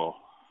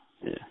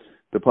 Yeah.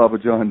 The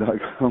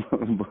PapaJohn.com,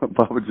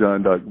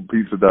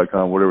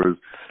 PapaJohn.pizza.com, whatever it is,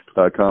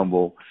 .com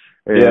bowl.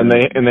 And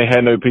they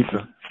had no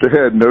pizza. They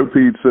had no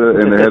pizza,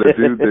 and they had a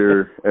dude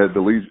there at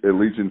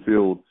Legion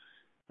Field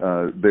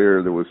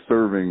there that was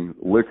serving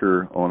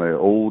liquor on an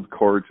old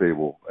card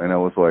table. And I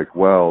was like,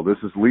 wow,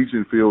 this is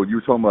Legion Field. You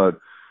were talking about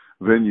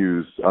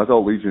venues. I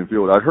thought Legion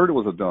Field, I heard it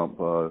was a dump.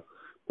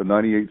 The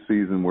 98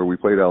 season where we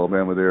played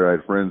Alabama there, I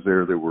had friends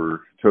there that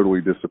were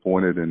totally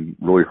disappointed and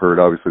really hurt,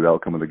 obviously, the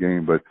outcome of the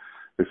game. But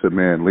they said,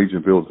 man,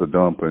 Legion Field's a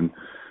dump. And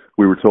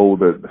we were told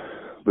that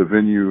the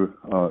venue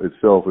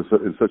itself is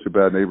in such a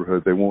bad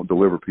neighborhood, they won't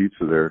deliver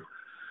pizza there.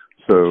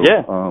 So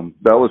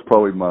that was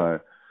probably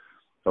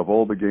of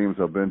all the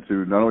games I've been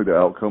to, not only the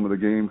outcome of the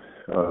game,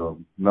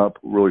 not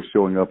really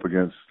showing up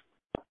against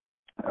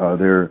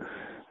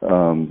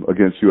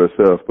against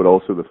USF, but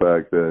also the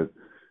fact that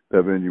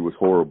venue was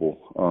horrible.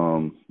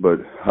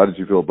 But how did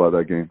you feel about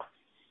that game?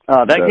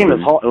 That game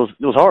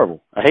was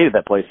horrible. I hated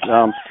that place.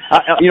 When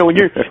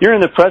you're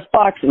in the press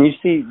box and you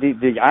see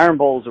the Iron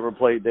Bowls that were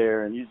played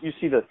there, and you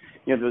see the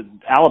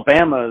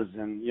Alabamas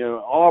and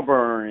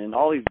Auburn and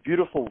all these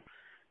beautiful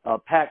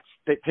packed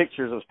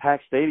pictures of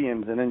packed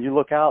stadiums, and then you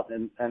look out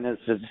and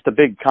it's just a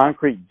big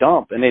concrete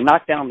dump, and they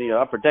knocked down the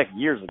upper deck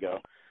years ago,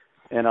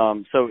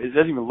 and so it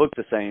doesn't even look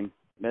the same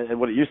as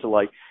what it used to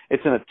like.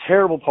 It's in a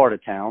terrible part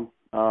of town.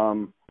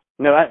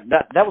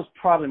 That was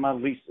probably my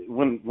least.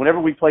 Whenever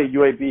we played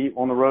UAB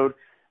on the road,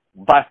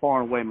 by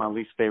far and away my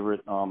least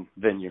favorite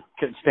venue.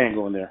 Couldn't stand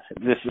going there.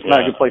 It's just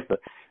not a good place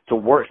to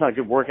work. It's not a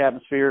good work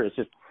atmosphere. It's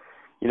just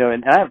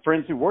and I have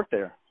friends who work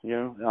there,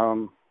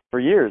 for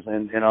years,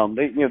 and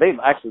they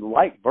actually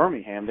liked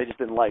Birmingham. They just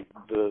didn't like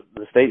the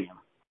stadium.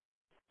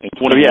 In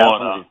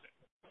 21,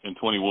 in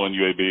 21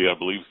 UAB, I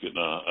believe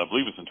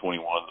it's in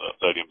 21. The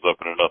stadium's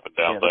opening up and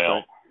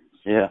downtown.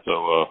 Yeah, right. Yeah.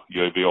 So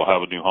UAB will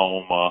have a new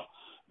home.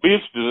 Be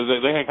interested.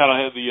 They kind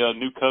of had the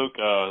new Coke.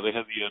 They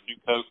had the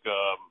new Coke.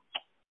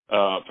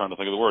 I'm trying to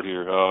think of the word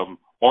here.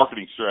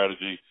 Marketing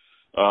strategy.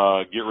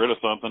 Get rid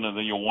of something and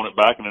then you'll want it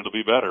back and it'll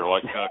be better.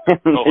 Like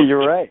You're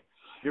right.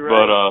 You're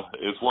right.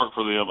 But it's worked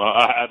for them.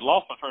 I had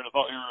lost my train of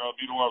thought here,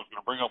 Meador. I was going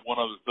to bring up one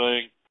other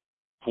thing.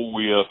 before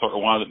we start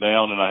to wind it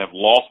down, and I have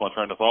lost my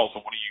train of thought. So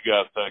what do you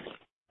guys think?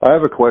 I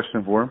have a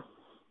question for him.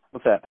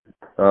 What's that?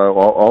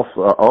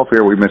 Off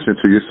here, we mentioned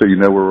to you, so you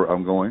know where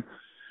I'm going.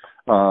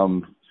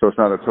 So it's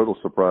not a total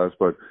surprise,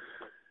 but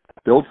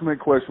the ultimate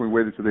question, we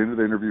waited to the end of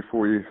the interview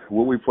for you.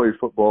 Will we play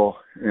football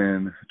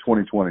in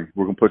 2020?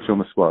 We're going to put you on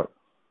the spot.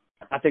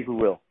 I think we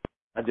will.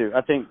 I do.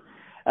 I think,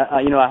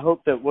 I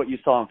hope that what you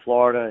saw in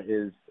Florida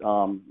is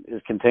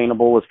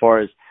containable as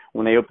far as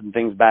when they open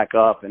things back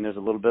up and there's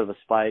a little bit of a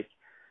spike.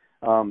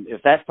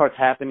 If that starts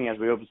happening as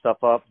we open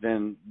stuff up,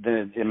 then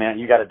man,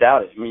 you got to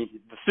doubt it. I mean,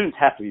 the students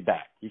have to be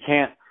back. You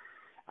can't.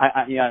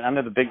 I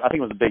know I think it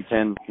was the Big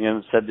Ten,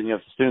 said that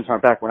if the students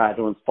aren't back, we're not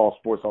doing fall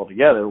sports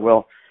altogether.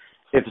 Well,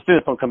 if the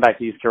students don't come back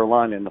to East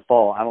Carolina in the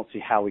fall, I don't see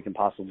how we can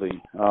possibly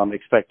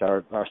expect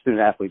our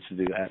student athletes to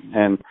do that.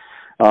 And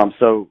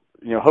so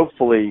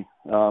hopefully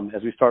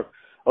as we start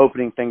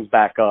opening things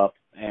back up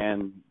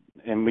and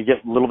we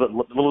get a little bit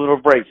of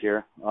a break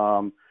here,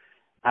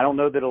 I don't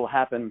know that it'll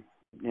happen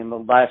in the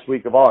last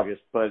week of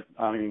August, but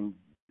I mean,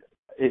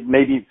 it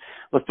maybe,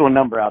 let's throw a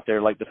number out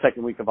there, like the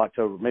second week of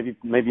October,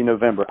 maybe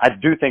November. I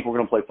do think we're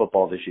going to play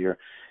football this year.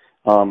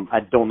 I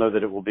don't know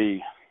that it will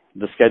be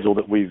the schedule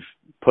that we've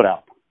put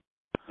out.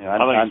 I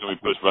think it's going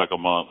to be pushed back a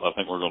month. I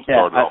think we're going to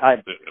start off.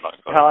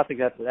 Kyle, I think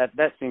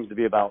that seems to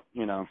be about,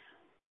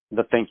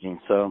 the thinking.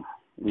 So,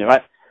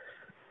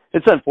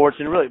 it's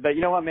unfortunate, really. But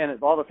you know what, man?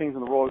 All the things in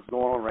the world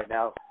going on right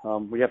now,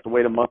 we have to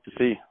wait a month to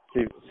see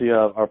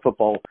our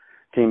football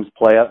teams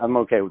play. I'm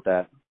okay with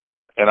that.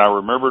 And I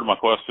remembered my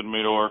question,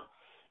 Meador.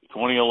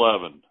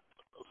 2011,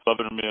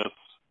 Southern Miss,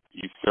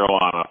 East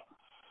Carolina.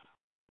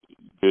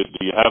 Do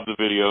you have the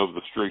video of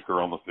the streaker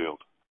on the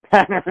field?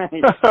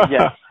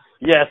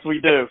 Yes, we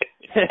do.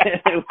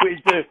 We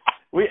do.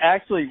 We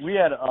had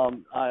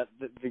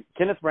the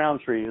Kenneth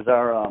Roundtree is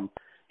our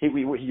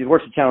he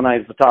works at Channel 9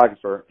 as a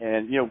photographer,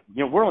 and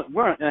we're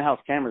on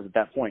in-house cameras at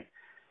that point,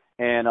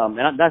 and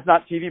that's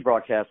not TV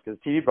broadcast because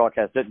TV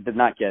broadcast did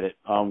not get it.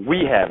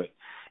 We have it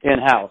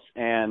in-house,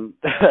 and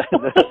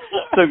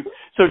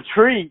so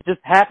Tree just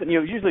happened.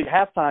 Usually at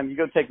halftime you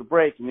go take a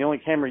break, and the only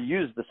camera you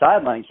use is the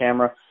sideline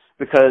camera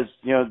because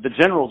the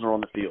generals are on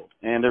the field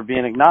and they're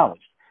being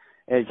acknowledged.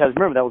 And because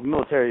remember that was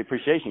military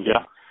appreciation game.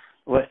 Yeah.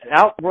 Well,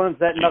 out runs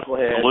that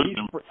knucklehead.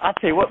 I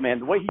tell you what, man,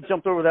 the way he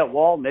jumped over that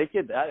wall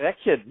naked, that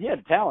kid, he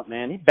had talent,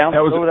 man. He bounced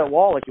over that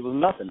wall like it was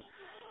nothing.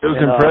 It was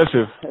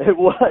impressive. It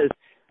was.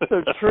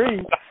 So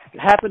Tree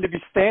happened to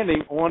be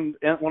standing on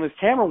his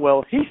camera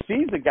well. He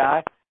sees the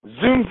guy,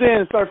 zooms in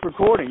and starts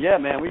recording. Yeah,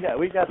 man, we got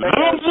that guy.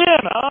 Zooms in,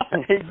 huh?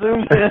 He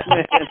zooms in,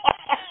 man.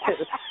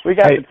 We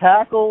got the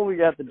tackle, we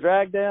got the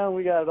drag down,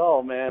 we got it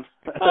all, man.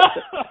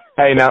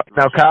 Hey, now,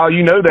 Kyle,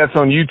 that's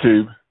on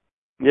YouTube.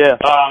 Yeah.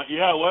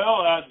 Yeah. Well,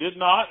 I did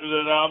not.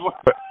 Because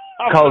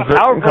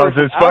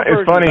it's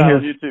funny.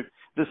 YouTube.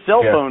 The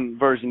cell phone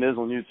version is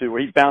on YouTube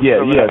where he bounces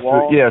over that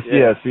wall. Yes.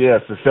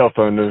 The cell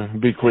phone, to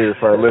be clear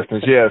for our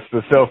listeners. Yes,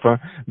 the cell phone.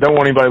 Don't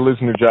want anybody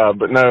losing their job,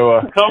 but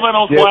no. Coming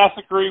on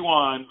Classic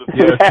Rewind.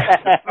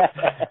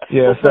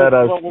 Yes, that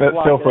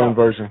cell phone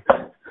version.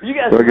 You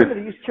guys remember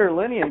the East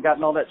Carolinian got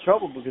in all that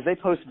trouble because they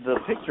posted the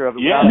picture of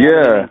it.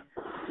 Yeah,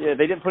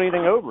 they didn't put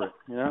anything over it.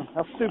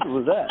 How stupid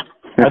was that?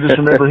 I just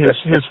remember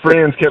his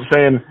friends kept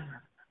saying,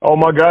 "Oh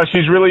my gosh,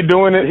 he's really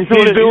doing it. He's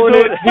doing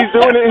it.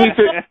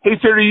 He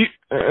said,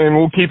 and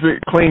we'll keep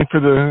it clean for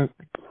the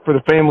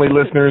family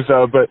listeners.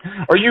 But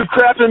are you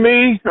crapping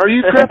me? Are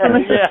you crapping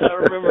me?" Yeah, I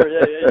remember.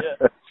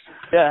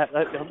 Yeah.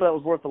 I thought that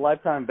was worth a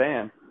lifetime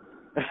ban.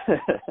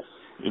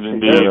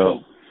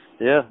 Indeed.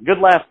 Yeah, good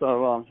laugh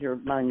though. Here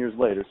 9 years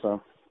later,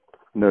 so.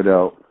 No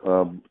doubt,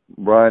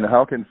 Brian.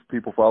 How can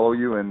people follow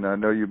you? And I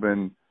know you've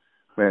been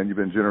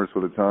generous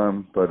with the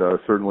time, but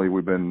certainly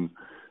we've been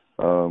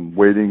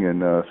waiting,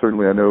 and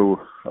certainly I know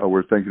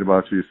we're thinking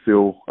about you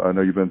still. I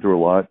know you've been through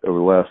a lot over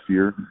the last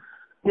year.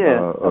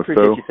 Yeah, I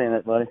appreciate you saying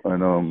that, buddy.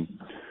 And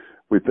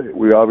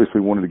we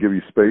obviously wanted to give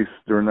you space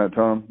during that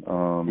time,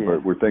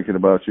 but we're thinking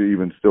about you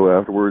even still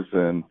afterwards.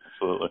 And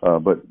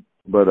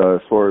but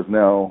as far as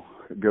now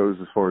goes,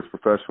 as far as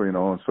professionally and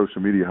on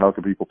social media, how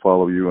can people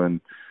follow you? And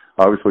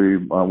obviously,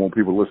 I want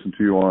people to listen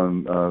to you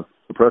on the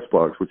Press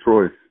Box with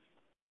Troy.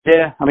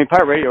 Yeah, I mean,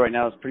 Pirate Radio right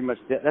now is pretty much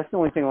that's the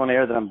only thing on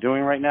air that I'm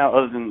doing right now,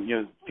 other than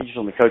features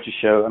on the coach's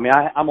show. I mean,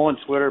 I'm on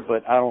Twitter,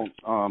 but I don't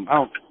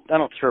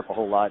chirp a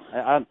whole lot.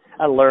 I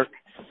lurk,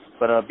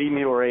 but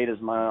Meador 8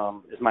 is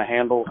my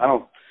handle. I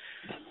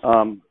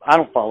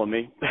don't follow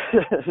me.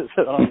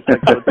 So I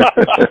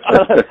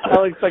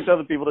don't expect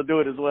other people to do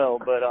it as well.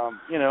 But I'll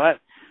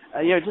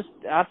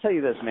tell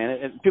you this,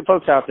 man.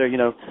 Folks out there, if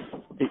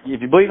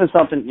you believe in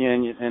something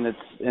and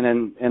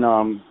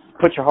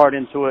put your heart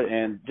into it,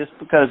 and just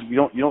because you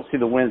don't see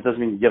the wins doesn't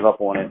mean you give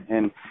up on it.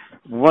 And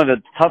one of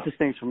the toughest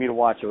things for me to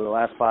watch over the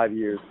last 5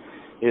 years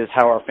is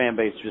how our fan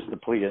base is just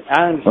depleted.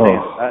 I understand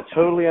it. I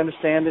totally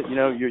understand it.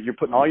 You're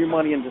putting all your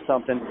money into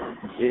something,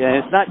 and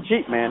it's not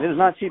cheap, man. It is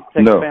not cheap to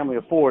take a family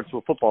of four to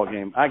a football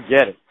game. I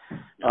get it.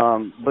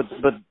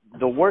 But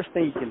the worst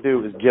thing you can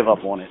do is give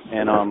up on it.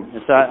 And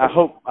so I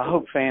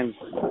hope fans,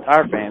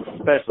 our fans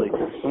especially,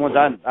 the ones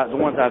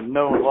I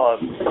know and love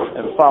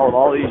and followed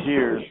all these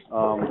years,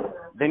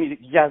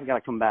 you guys got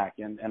to come back.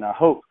 And I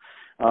hope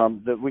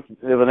that we can,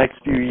 in the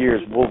next few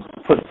years, we'll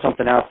put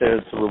something out there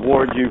to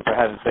reward you for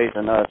having faith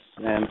in us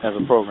and as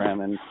a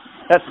program. And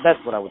that's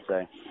what I would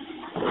say.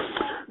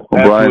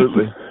 Well,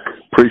 Brian,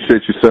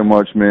 appreciate you so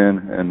much,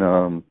 man.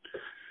 And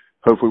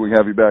hopefully we can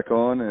have you back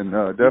on. And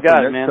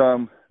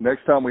definitely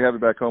next time we have you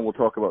back on, we'll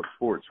talk about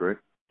sports, right?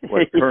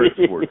 Like current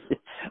sports.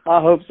 I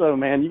hope so,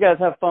 man. You guys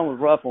have fun with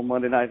Ruff on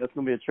Monday night. That's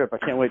going to be a trip.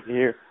 I can't wait to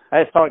hear.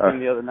 I just talked to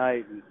him the other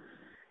night, and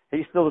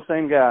he's still the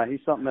same guy. He's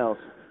something else.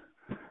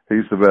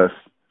 He's the best.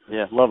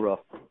 Yeah, love Ruff.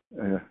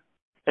 Yeah.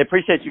 Hey,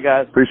 appreciate you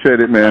guys.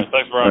 Appreciate it, man.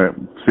 Thanks, Brian. All right.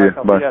 See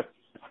you. Bye.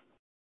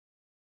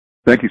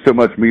 Thank you so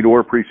much, Meador.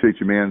 Appreciate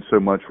you, man, so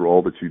much for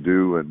all that you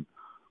do and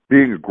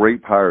being a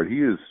great Pirate. He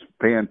is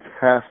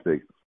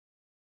fantastic.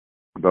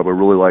 But we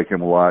really like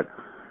him a lot.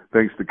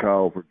 Thanks to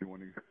Kyle for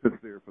joining us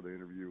there for the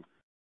interview.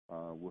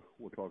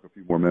 We'll talk a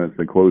few more minutes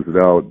and close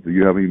it out. Do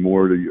you have any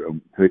more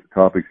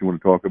topics you want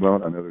to talk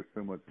about? I know there's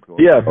so much to talk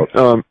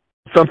about.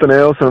 Something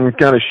else. I'm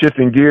kind of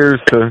shifting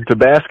gears to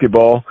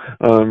basketball.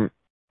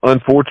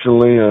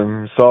 Unfortunately,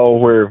 saw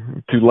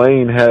where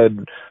Tulane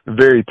had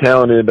very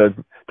talented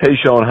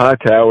Tayshawn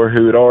Hightower,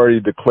 who had already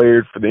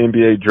declared for the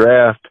NBA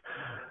draft.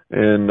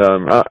 And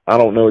I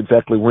don't know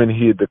exactly when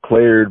he had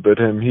declared, but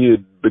he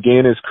had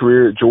began his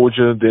career at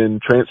Georgia, then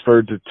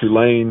transferred to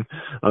Tulane.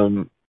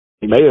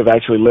 He may have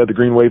actually led the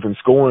Green Wave in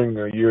scoring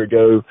a year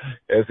ago,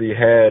 as he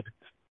had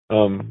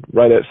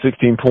right at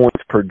 16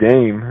 points per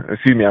game.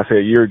 Excuse me, I say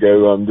a year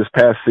ago. This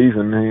past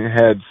season, he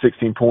had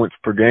 16 points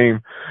per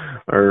game,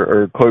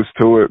 or close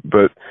to it.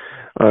 But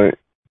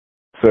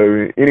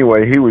so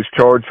anyway, he was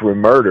charged with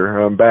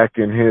murder back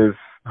in his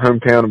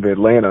hometown of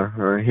Atlanta.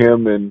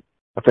 Him and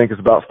I think it's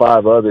about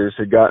 5 others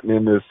had gotten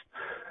into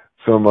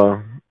some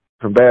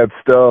bad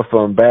stuff,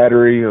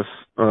 battery,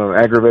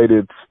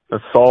 aggravated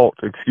assault,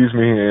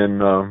 and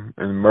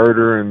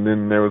murder, and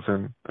then there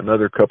was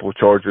another couple of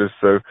charges.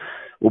 So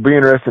we'll be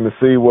interesting to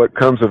see what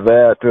comes of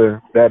that.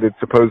 That had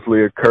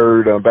supposedly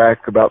occurred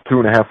back about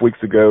 2.5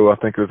 weeks ago. I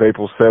think it was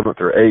April 7th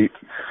or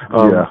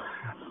 8th.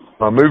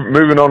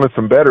 Moving on to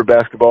some better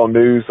basketball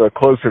news,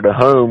 closer to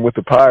home with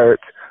the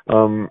Pirates.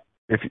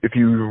 If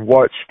you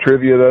watched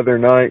trivia the other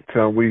night,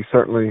 we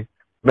certainly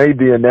made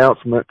the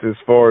announcement as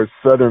far as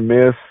Southern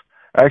Miss.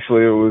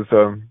 Actually, it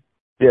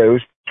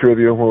was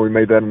trivia where we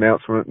made that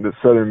announcement that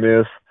Southern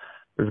Miss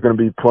is going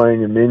to be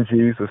playing in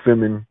Minges,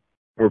 assuming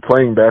we're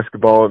playing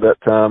basketball at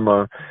that time,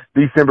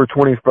 December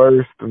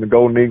 21st, and the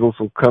Golden Eagles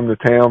will come to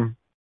town.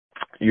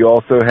 You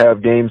also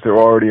have games that are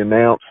already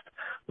announced.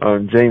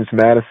 James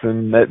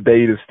Madison, that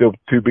date is still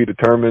to be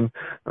determined.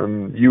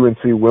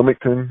 UNC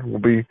Wilmington will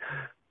be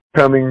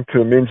coming to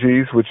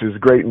Minges, which is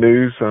great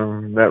news.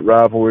 That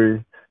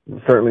rivalry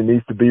certainly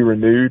needs to be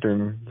renewed,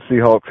 and the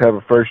Seahawks have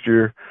a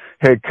first-year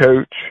head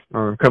coach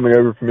coming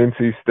over from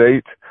NC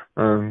State.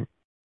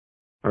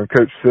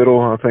 Coach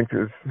Siddle, I think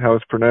is how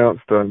it's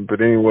pronounced.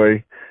 But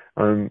anyway,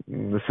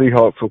 the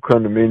Seahawks will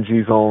come to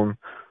Minges on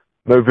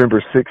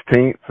November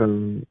 16th,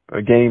 and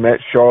a game at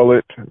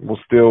Charlotte will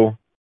still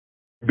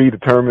be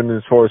determined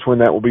as far as when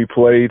that will be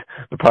played.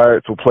 The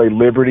Pirates will play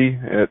Liberty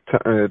at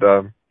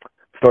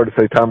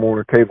Time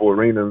Warner Cable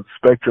Arena,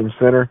 Spectrum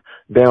Center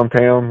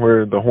downtown,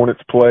 where the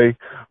Hornets play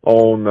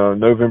on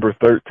November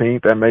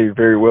 13th. That may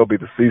very well be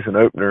the season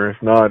opener.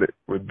 If not, it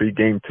would be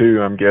game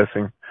 2, I'm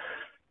guessing.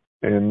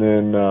 And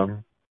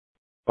then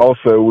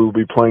also we will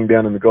be playing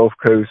down in the Gulf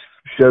Coast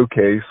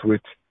Showcase,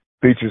 which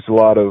features a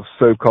lot of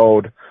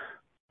so-called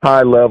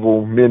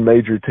high-level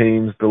mid-major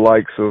teams, the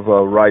likes of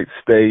Wright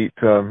State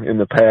in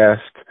the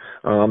past.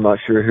 I'm not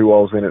sure who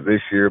all's in it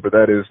this year, but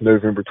that is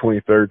November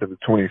 23rd to the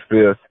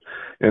 25th.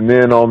 And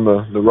then on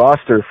the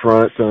roster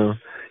front,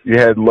 you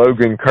had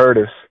Logan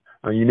Curtis.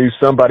 You knew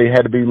somebody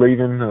had to be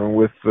leaving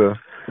with the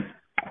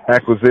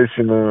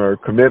acquisition or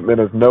commitment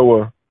of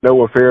Noah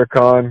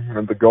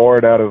Farrakhan, the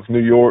guard out of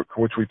New York,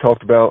 which we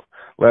talked about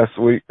last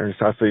week. Or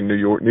I say New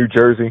York, New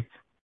Jersey.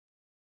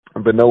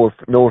 But Noah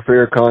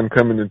Farrakhan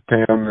coming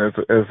to town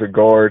as a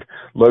guard.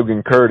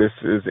 Logan Curtis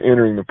is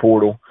entering the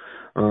portal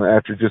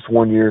after just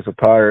 1 year as a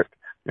Pirate.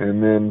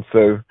 And then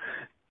so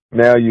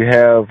now you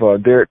have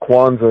Derek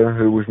Kwanzaa,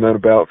 who we've known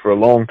about for a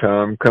long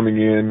time, coming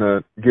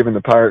in, giving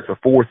the Pirates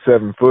a 4th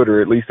 7-footer,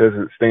 at least as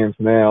it stands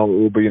now. It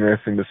will be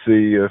interesting to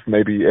see if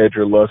maybe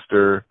Edra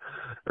Luster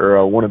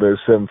or one of those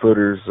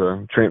 7-footers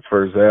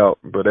transfers out.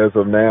 But as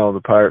of now,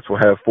 the Pirates will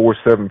have 4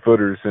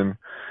 7-footers in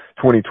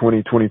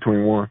 2020,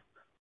 2021.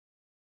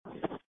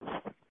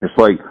 It's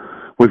like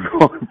we've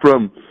gone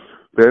from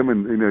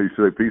Hammond, you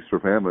say peace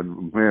from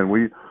Hammond. Man,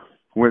 we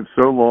went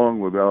so long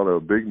without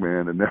a big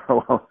man, and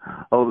now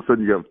all of a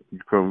sudden you got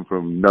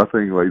from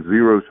nothing, like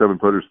 0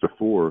 7-footers to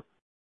 4.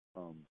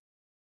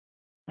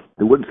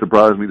 It wouldn't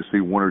surprise me to see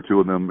 1 or 2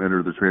 of them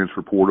enter the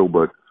transfer portal,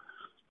 but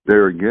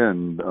there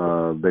again,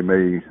 they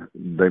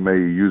may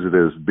use it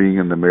as being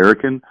an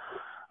American.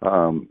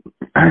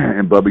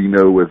 And Bubby,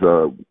 with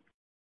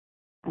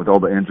with all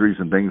the injuries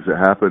and things that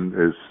happen,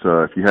 is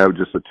if you have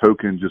just a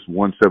token, just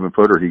 1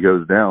 7-footer, he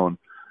goes down,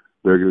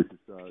 there goes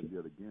your size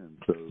yet again.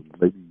 So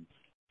maybe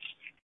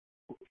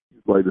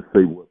you'd like to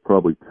say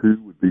probably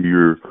 2 would be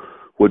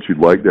what you'd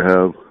like to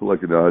have,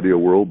 like in the ideal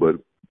world, but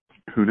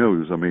who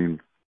knows? I mean,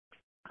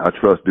 I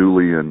trust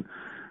Dooley and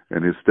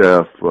his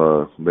staff.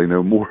 They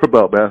know more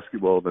about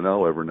basketball than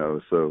I'll ever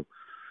know. So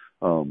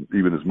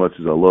even as much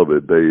as I love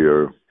it, they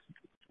are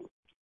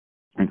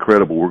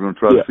incredible. We're going to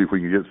try to see if we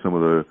can get some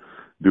of the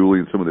Dooley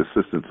and some of the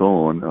assistants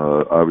on,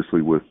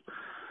 obviously with,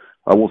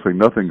 I won't say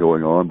nothing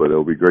going on, but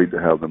it'll be great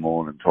to have them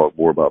on and talk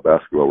more about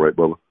basketball, right,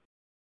 Bubba?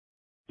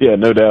 Yeah,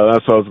 no doubt.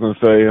 That's what I was going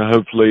to say.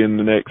 Hopefully in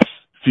the next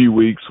few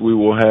weeks we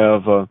will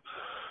have,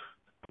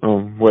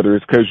 whether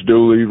it's Coach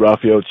Dooley,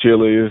 Raphael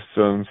Chilius,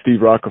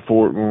 Steve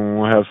Rockefort,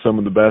 we'll have some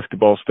of the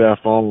basketball staff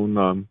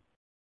on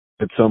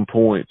at some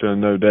point,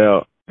 no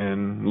doubt,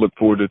 and look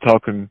forward to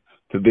talking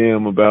to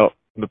them about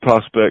the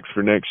prospects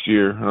for next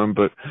year.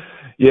 But,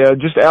 yeah,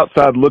 just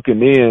outside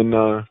looking in,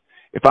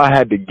 if I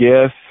had to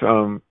guess,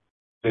 and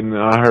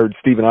I heard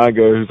Stephen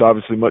Igo, who's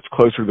obviously much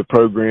closer to the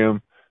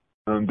program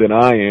than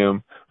I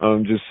am,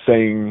 just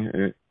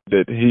saying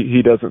that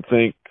he doesn't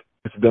think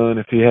it's done.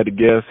 If he had to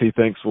guess, he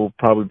thinks we'll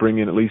probably bring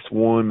in at least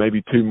 1,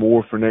 maybe 2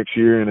 more for next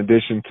year in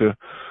addition to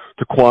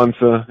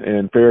Kwanzaa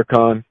and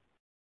Farrakhan.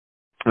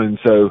 And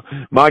so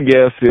my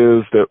guess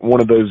is that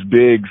one of those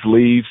bigs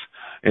leaves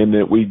and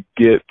that we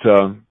get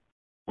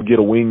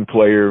a wing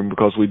player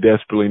because we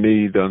desperately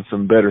need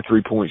some better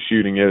 3-point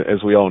shooting,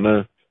 as we all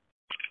know.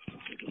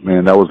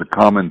 Man, that was a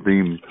common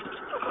theme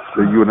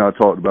that you and I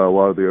talked about a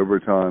lot of the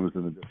overtimes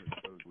and the different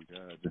shows we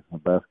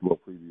had. Basketball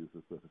previews,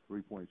 it's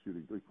 3-point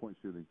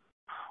shooting.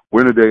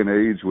 We're in a day and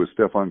age with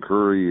Stephon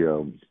Curry,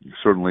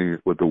 certainly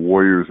with the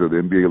Warriors at the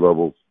NBA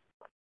level,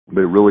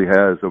 that really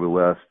has over the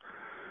last,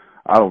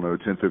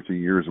 10, 15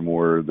 years or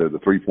more, that the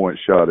 3-point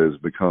shot has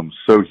become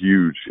so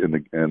huge in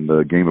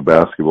the game of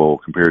basketball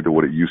compared to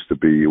what it used to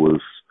be. It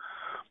was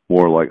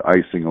more like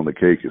icing on the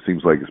cake. It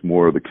seems like it's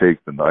more of the cake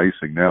than the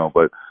icing now.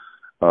 But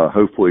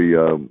hopefully,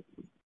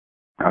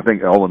 I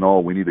think all in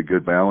all, we need a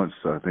good balance.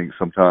 I think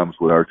sometimes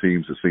with our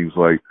teams, it seems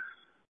like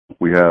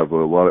we have a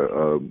lot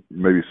of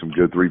maybe some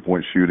good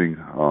 3-point shooting,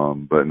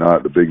 but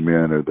not the big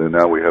men. And then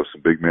now we have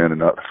some big men and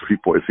not the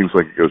 3-point. It seems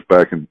like it goes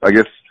back. And I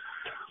guess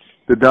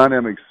the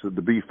dynamics, to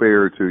be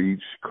fair to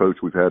each coach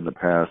we've had in the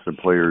past and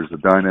players, the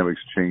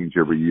dynamics change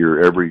every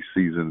year, every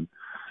season,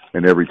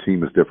 and every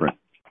team is different.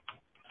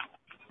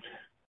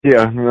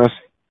 Yeah,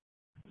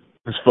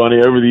 that's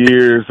funny. Over the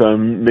years,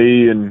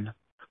 me and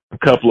a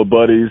couple of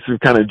buddies who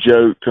kind of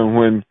joked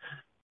when,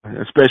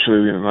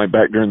 especially like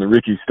back during the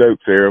Ricky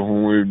Stokes era,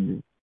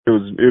 when it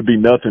would be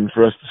nothing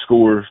for us to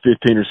score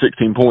 15 or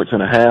 16 points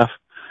and a half.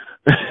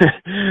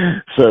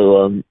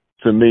 So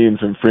me and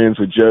some friends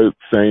would joke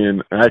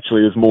saying,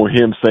 actually it's more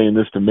him saying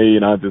this to me,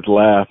 and I just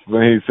laugh.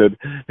 He said,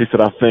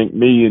 I think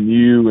me and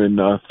you and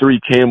 3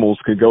 camels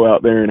could go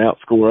out there and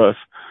outscore us.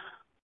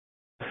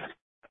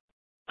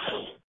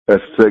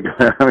 That's sick.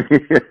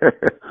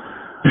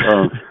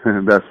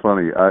 That's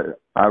funny.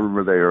 I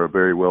remember they are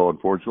very well,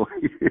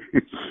 unfortunately.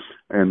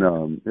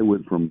 And it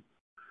went from,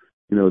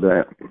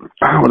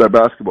 that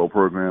basketball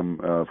program,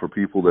 for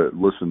people that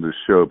listen to this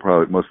show,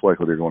 probably most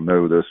likely they're going to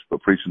know this,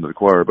 but preaching to the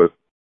choir. But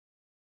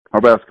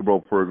our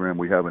basketball program,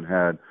 we haven't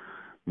had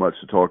much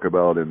to talk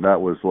about, and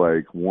that was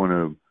like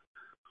to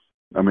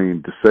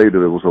say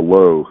that it was a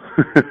low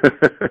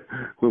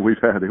when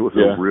we've had, it was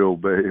a real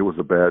bad, it was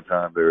a bad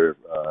time there.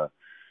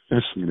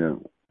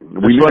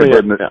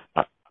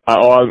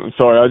 I'm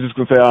sorry. I was just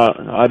going to say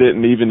I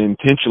didn't even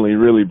intentionally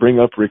really bring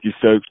up Ricky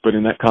Stokes, but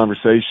in that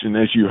conversation,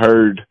 as you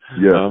heard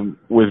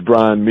with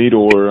Brian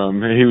Meador,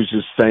 he was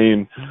just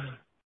saying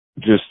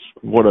just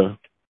what a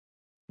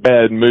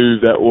bad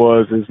move that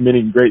was. As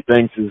many great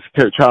things as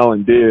Coach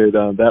Holland did,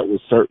 that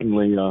was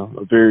certainly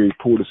a very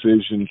poor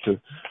decision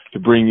to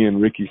bring in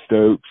Ricky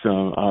Stokes.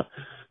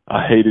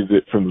 I hated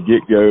it from the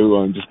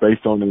get-go, just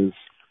based on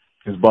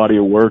his body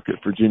of work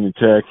at Virginia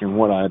Tech and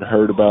what I had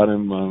heard about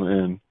him,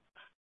 and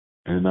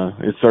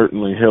it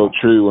certainly held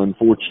true,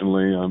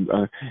 unfortunately. And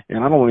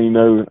I don't even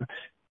know.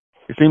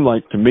 It seemed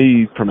like to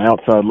me, from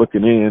outside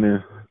looking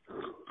in,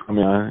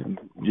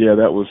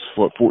 that was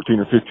 14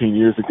 or 15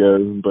 years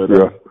ago. But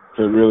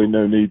so really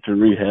no need to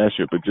rehash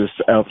it. But just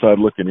outside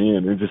looking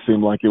in, it just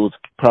seemed like it was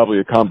probably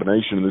a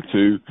combination of the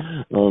two,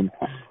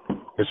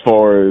 as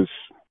far as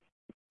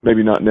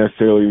maybe not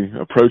necessarily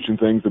approaching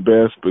things the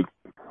best,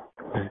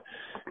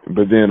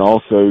 but then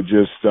also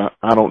just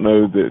I don't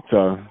know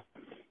that.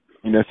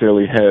 He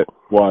necessarily had.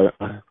 Well,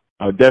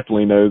 I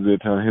definitely know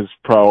that his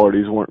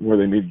priorities weren't where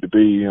they needed to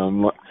be.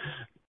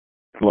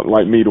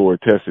 Like Meador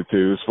attested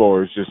to, as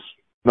far as just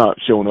not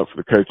showing up for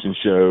the coaching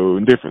show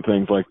and different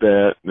things like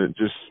that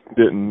just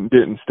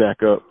didn't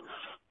stack up.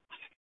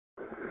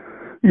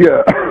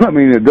 Yeah,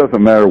 it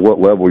doesn't matter what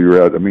level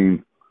you're at.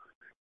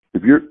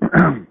 If you're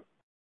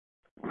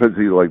let's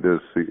see, like this,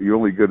 you're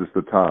only good as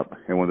the top,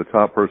 and when the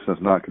top person is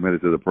not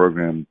committed to the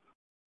program,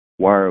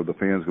 why are the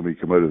fans going to be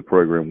committed to the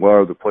program? Why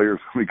are the players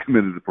going to be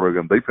committed to the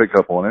program? They pick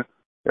up on it.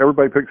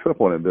 everybody picks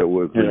up on it. That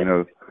was, yeah. you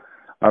know,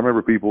 I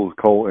remember people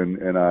calling,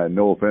 and I,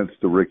 no offense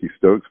to Ricky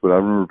Stokes, but I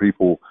remember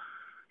people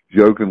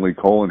jokingly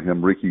calling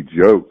him Ricky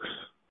Jokes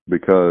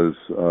because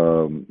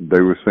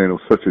they were saying it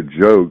was such a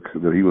joke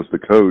that he was the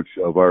coach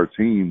of our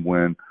team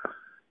when,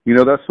 you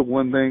know, that's the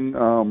one thing,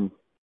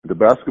 the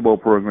basketball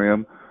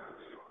program,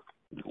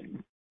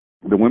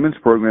 the women's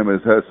program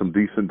has had some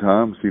decent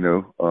times, you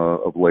know,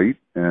 of late,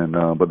 and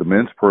but the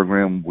men's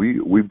program,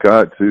 we've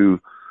got to,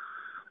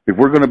 if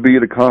we're going to be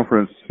at a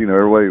conference, you know,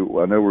 everybody,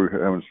 I know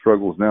we're having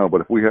struggles now,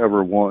 but if we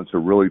ever want to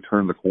really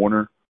turn the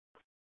corner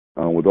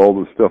with all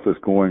the stuff that's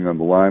going on,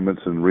 the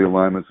alignments and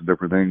realignments and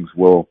different things,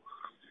 well,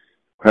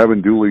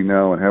 having Dooley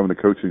now and having the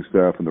coaching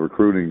staff and the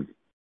recruiting,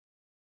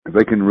 if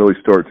they can really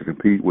start to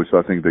compete, which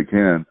I think they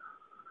can,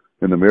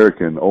 in the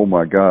American, oh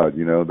my God,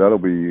 you know, that'll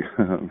be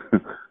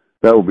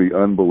that will be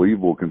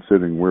unbelievable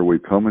considering where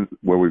we've come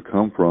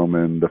from,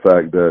 and the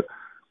fact that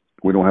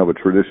we don't have a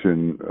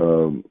tradition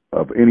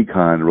of any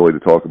kind really to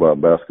talk about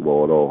in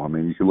basketball at all. I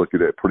mean, you can look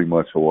at it pretty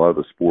much a lot of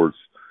the sports.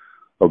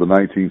 Of the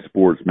 19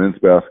 sports, men's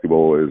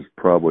basketball is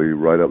probably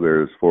right up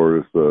there as far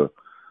as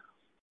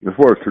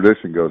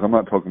tradition goes. I'm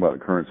not talking about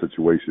the current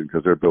situation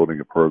because they're building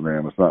a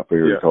program. It's not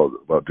fair to talk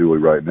about Dooley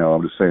right now.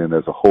 I'm just saying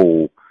as a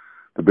whole,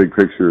 the big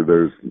picture,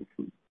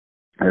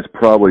 it's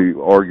probably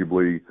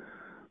arguably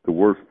the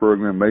worst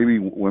program. Maybe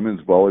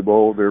women's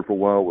volleyball there for a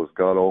while was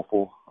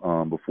god-awful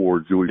before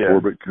Julie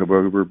Corbett came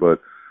over.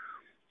 But,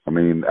 I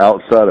mean,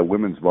 outside of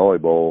women's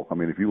volleyball, I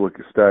mean, if you look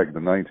at stack the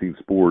 19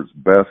 sports,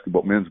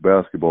 men's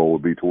basketball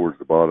would be towards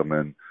the bottom.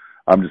 And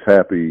I'm just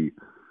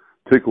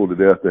tickled to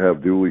death to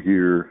have Dooley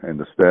here and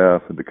the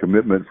staff and the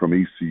commitment from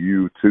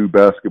ECU to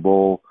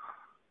basketball.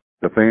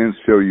 The fans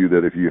show you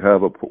that if you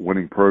have a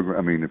winning program,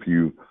 I mean, if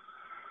you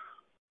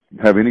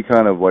have any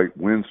kind of like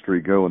win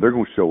streak going, they're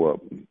going to show up.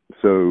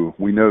 So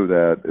we know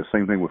that. The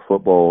same thing with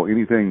football.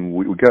 Anything,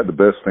 we got the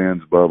best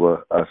fans,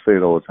 Bubba. I say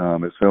it all the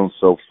time. It sounds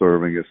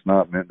self-serving. It's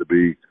not meant to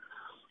be.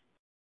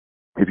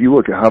 If you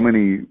look at how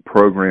many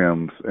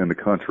programs in the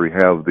country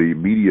have the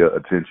media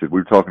attention,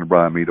 we were talking to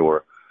Brian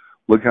Meador.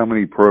 Look how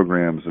many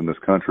programs in this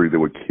country that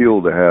would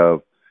kill to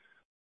have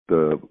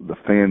the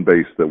fan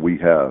base that we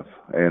have.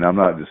 And I'm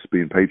not just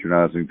being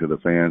patronizing to the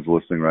fans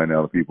listening right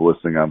now, the people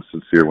listening. I'm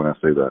sincere when I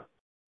say that.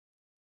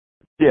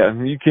 Yeah,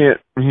 you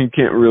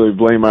can't really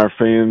blame our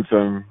fans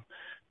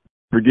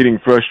for getting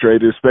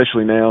frustrated,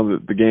 especially now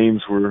that the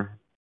games were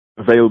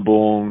available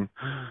on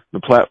the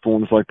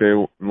platforms like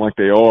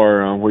they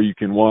are, where you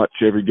can watch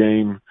every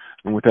game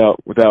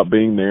without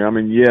being there. I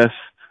mean, yes,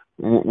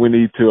 we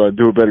need to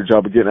do a better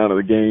job of getting out of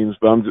the games,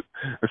 but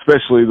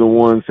especially the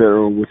ones that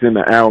are within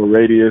the hour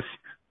radius.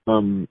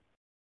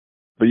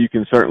 But you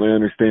can certainly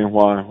understand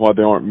why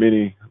there aren't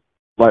many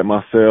like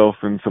myself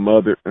and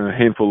a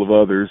handful of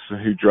others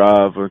who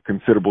drive a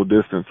considerable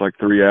distance, like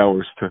 3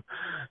 hours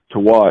to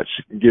watch,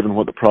 given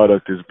what the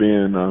product has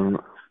been.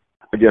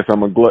 I guess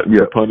I'm a glutton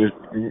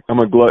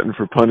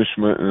for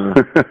punishment.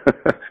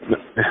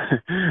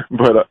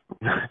 But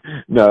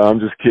no, I'm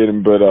just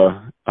kidding. But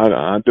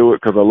I do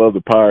it because I love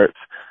the Pirates.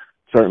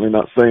 Certainly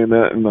not saying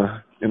that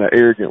in an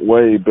arrogant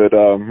way. But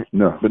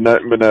no.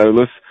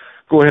 Let's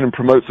go ahead and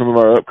promote some of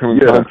our upcoming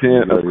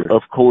content.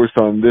 Of course,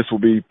 this will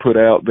be put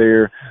out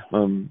there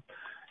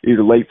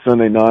either late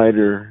Sunday night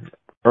or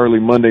early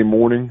Monday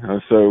morning.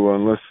 So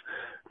let's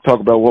talk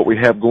about what we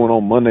have going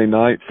on Monday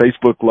night.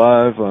 Facebook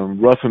Live,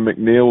 Ruff and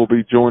McNeil will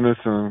be joining us.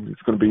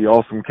 It's going to be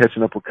awesome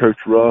catching up with Coach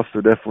Ruff,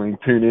 so definitely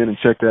tune in and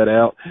check that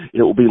out.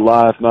 It will be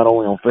live not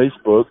only on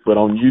Facebook, but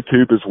on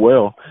YouTube as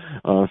well.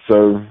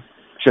 So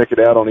check it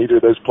out on either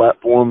of those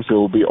platforms. It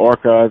will be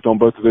archived on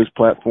both of those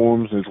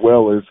platforms, as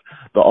well as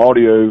the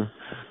audio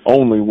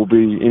only will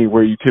be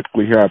anywhere you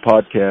typically hear our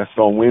podcast.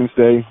 On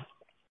Wednesday,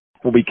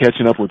 we'll be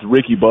catching up with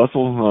Ricky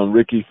Bussell.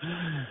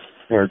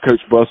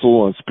 Coach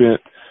Bussell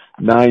spent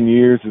 9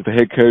 years as the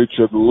head coach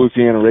of the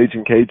Louisiana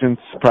Raging Cajuns.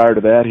 Prior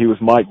to that, he was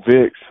Mike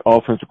Vick's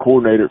offensive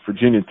coordinator at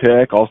Virginia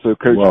Tech. Also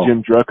coached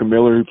Jim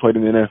Druckenmiller, who played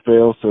in the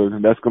NFL. So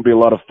that's going to be a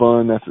lot of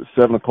fun. That's at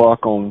 7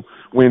 o'clock on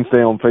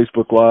Wednesday on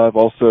Facebook Live.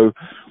 Also,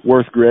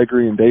 Worth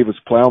Gregory and Davis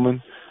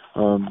Plowman,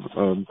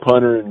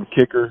 punter and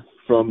kicker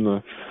from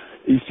the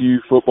ECU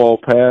football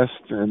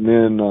past. And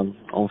then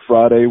on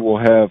Friday, we'll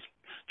have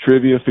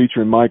trivia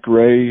featuring Mike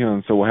Ray.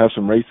 So we'll have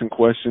some racing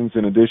questions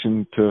in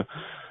addition to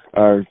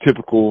our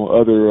typical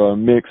other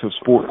mix of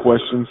sport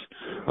questions.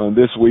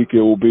 This week it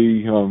will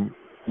be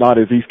not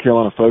as East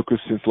Carolina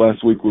focused, since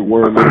last week we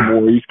were a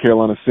little more East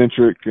Carolina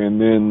centric.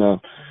 And then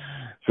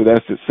so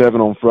that's at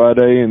 7 on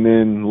Friday. And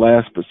then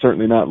last but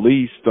certainly not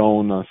least,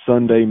 on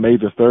Sunday, May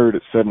the 3rd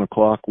at 7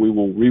 o'clock, we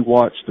will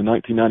rewatch the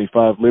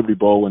 1995 Liberty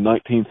Bowl and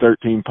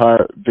 1913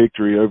 Pirate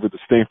victory over the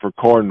Stanford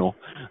Cardinal.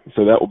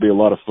 So that will be a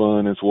lot of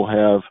fun, as we'll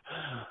have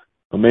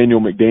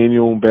Emmanuel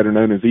McDaniel, better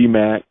known as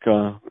EMAC,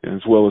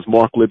 as well as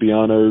Mark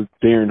Libiano,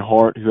 Darren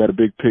Hart, who had a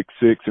big pick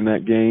six in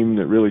that game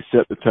that really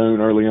set the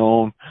tone early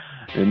on,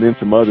 and then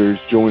some others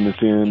join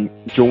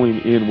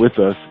in with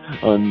us,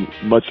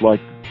 much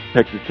like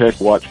Texas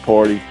Tech watch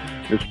party.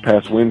 this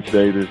past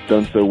Wednesday that's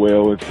done so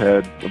well. It's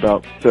had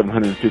about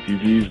 750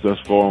 views thus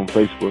far on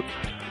Facebook.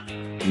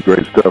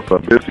 Great stuff. A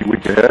busy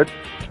week ahead.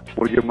 I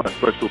want to give my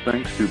special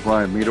thanks to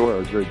Brian Meador,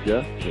 our great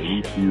guest, at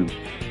ECU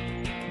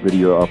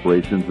Video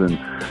Operations, and,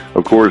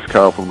 of course,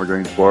 Kyle from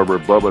LaGrange Barber.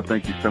 Bubba,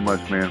 thank you so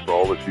much, man, for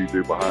all that you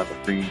do behind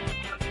the scenes.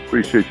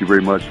 Appreciate you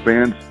very much.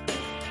 Fans,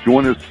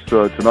 join us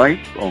tonight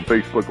on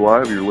Facebook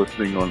Live. You're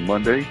listening on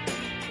Monday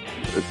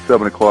at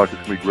 7 o'clock.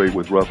 It's going to be great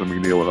with Ruff and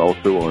McNeil, and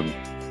also on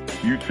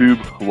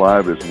YouTube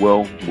Live as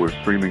well. We're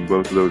streaming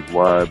both of those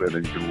live, and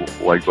then you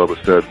can, like Bubba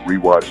said,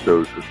 rewatch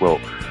those as well.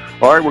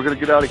 All right, we're going to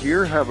get out of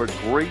here. Have a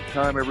great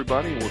time,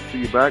 everybody, and we'll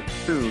see you back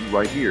soon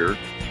right here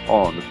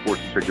on the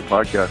Sports Objective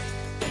Podcast.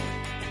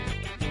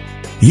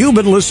 You've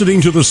been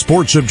listening to the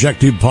Sports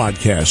Objective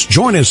Podcast.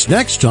 Join us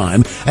next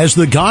time as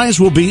the guys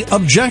will be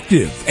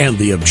objective, and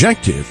the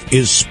objective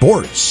is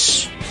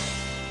sports.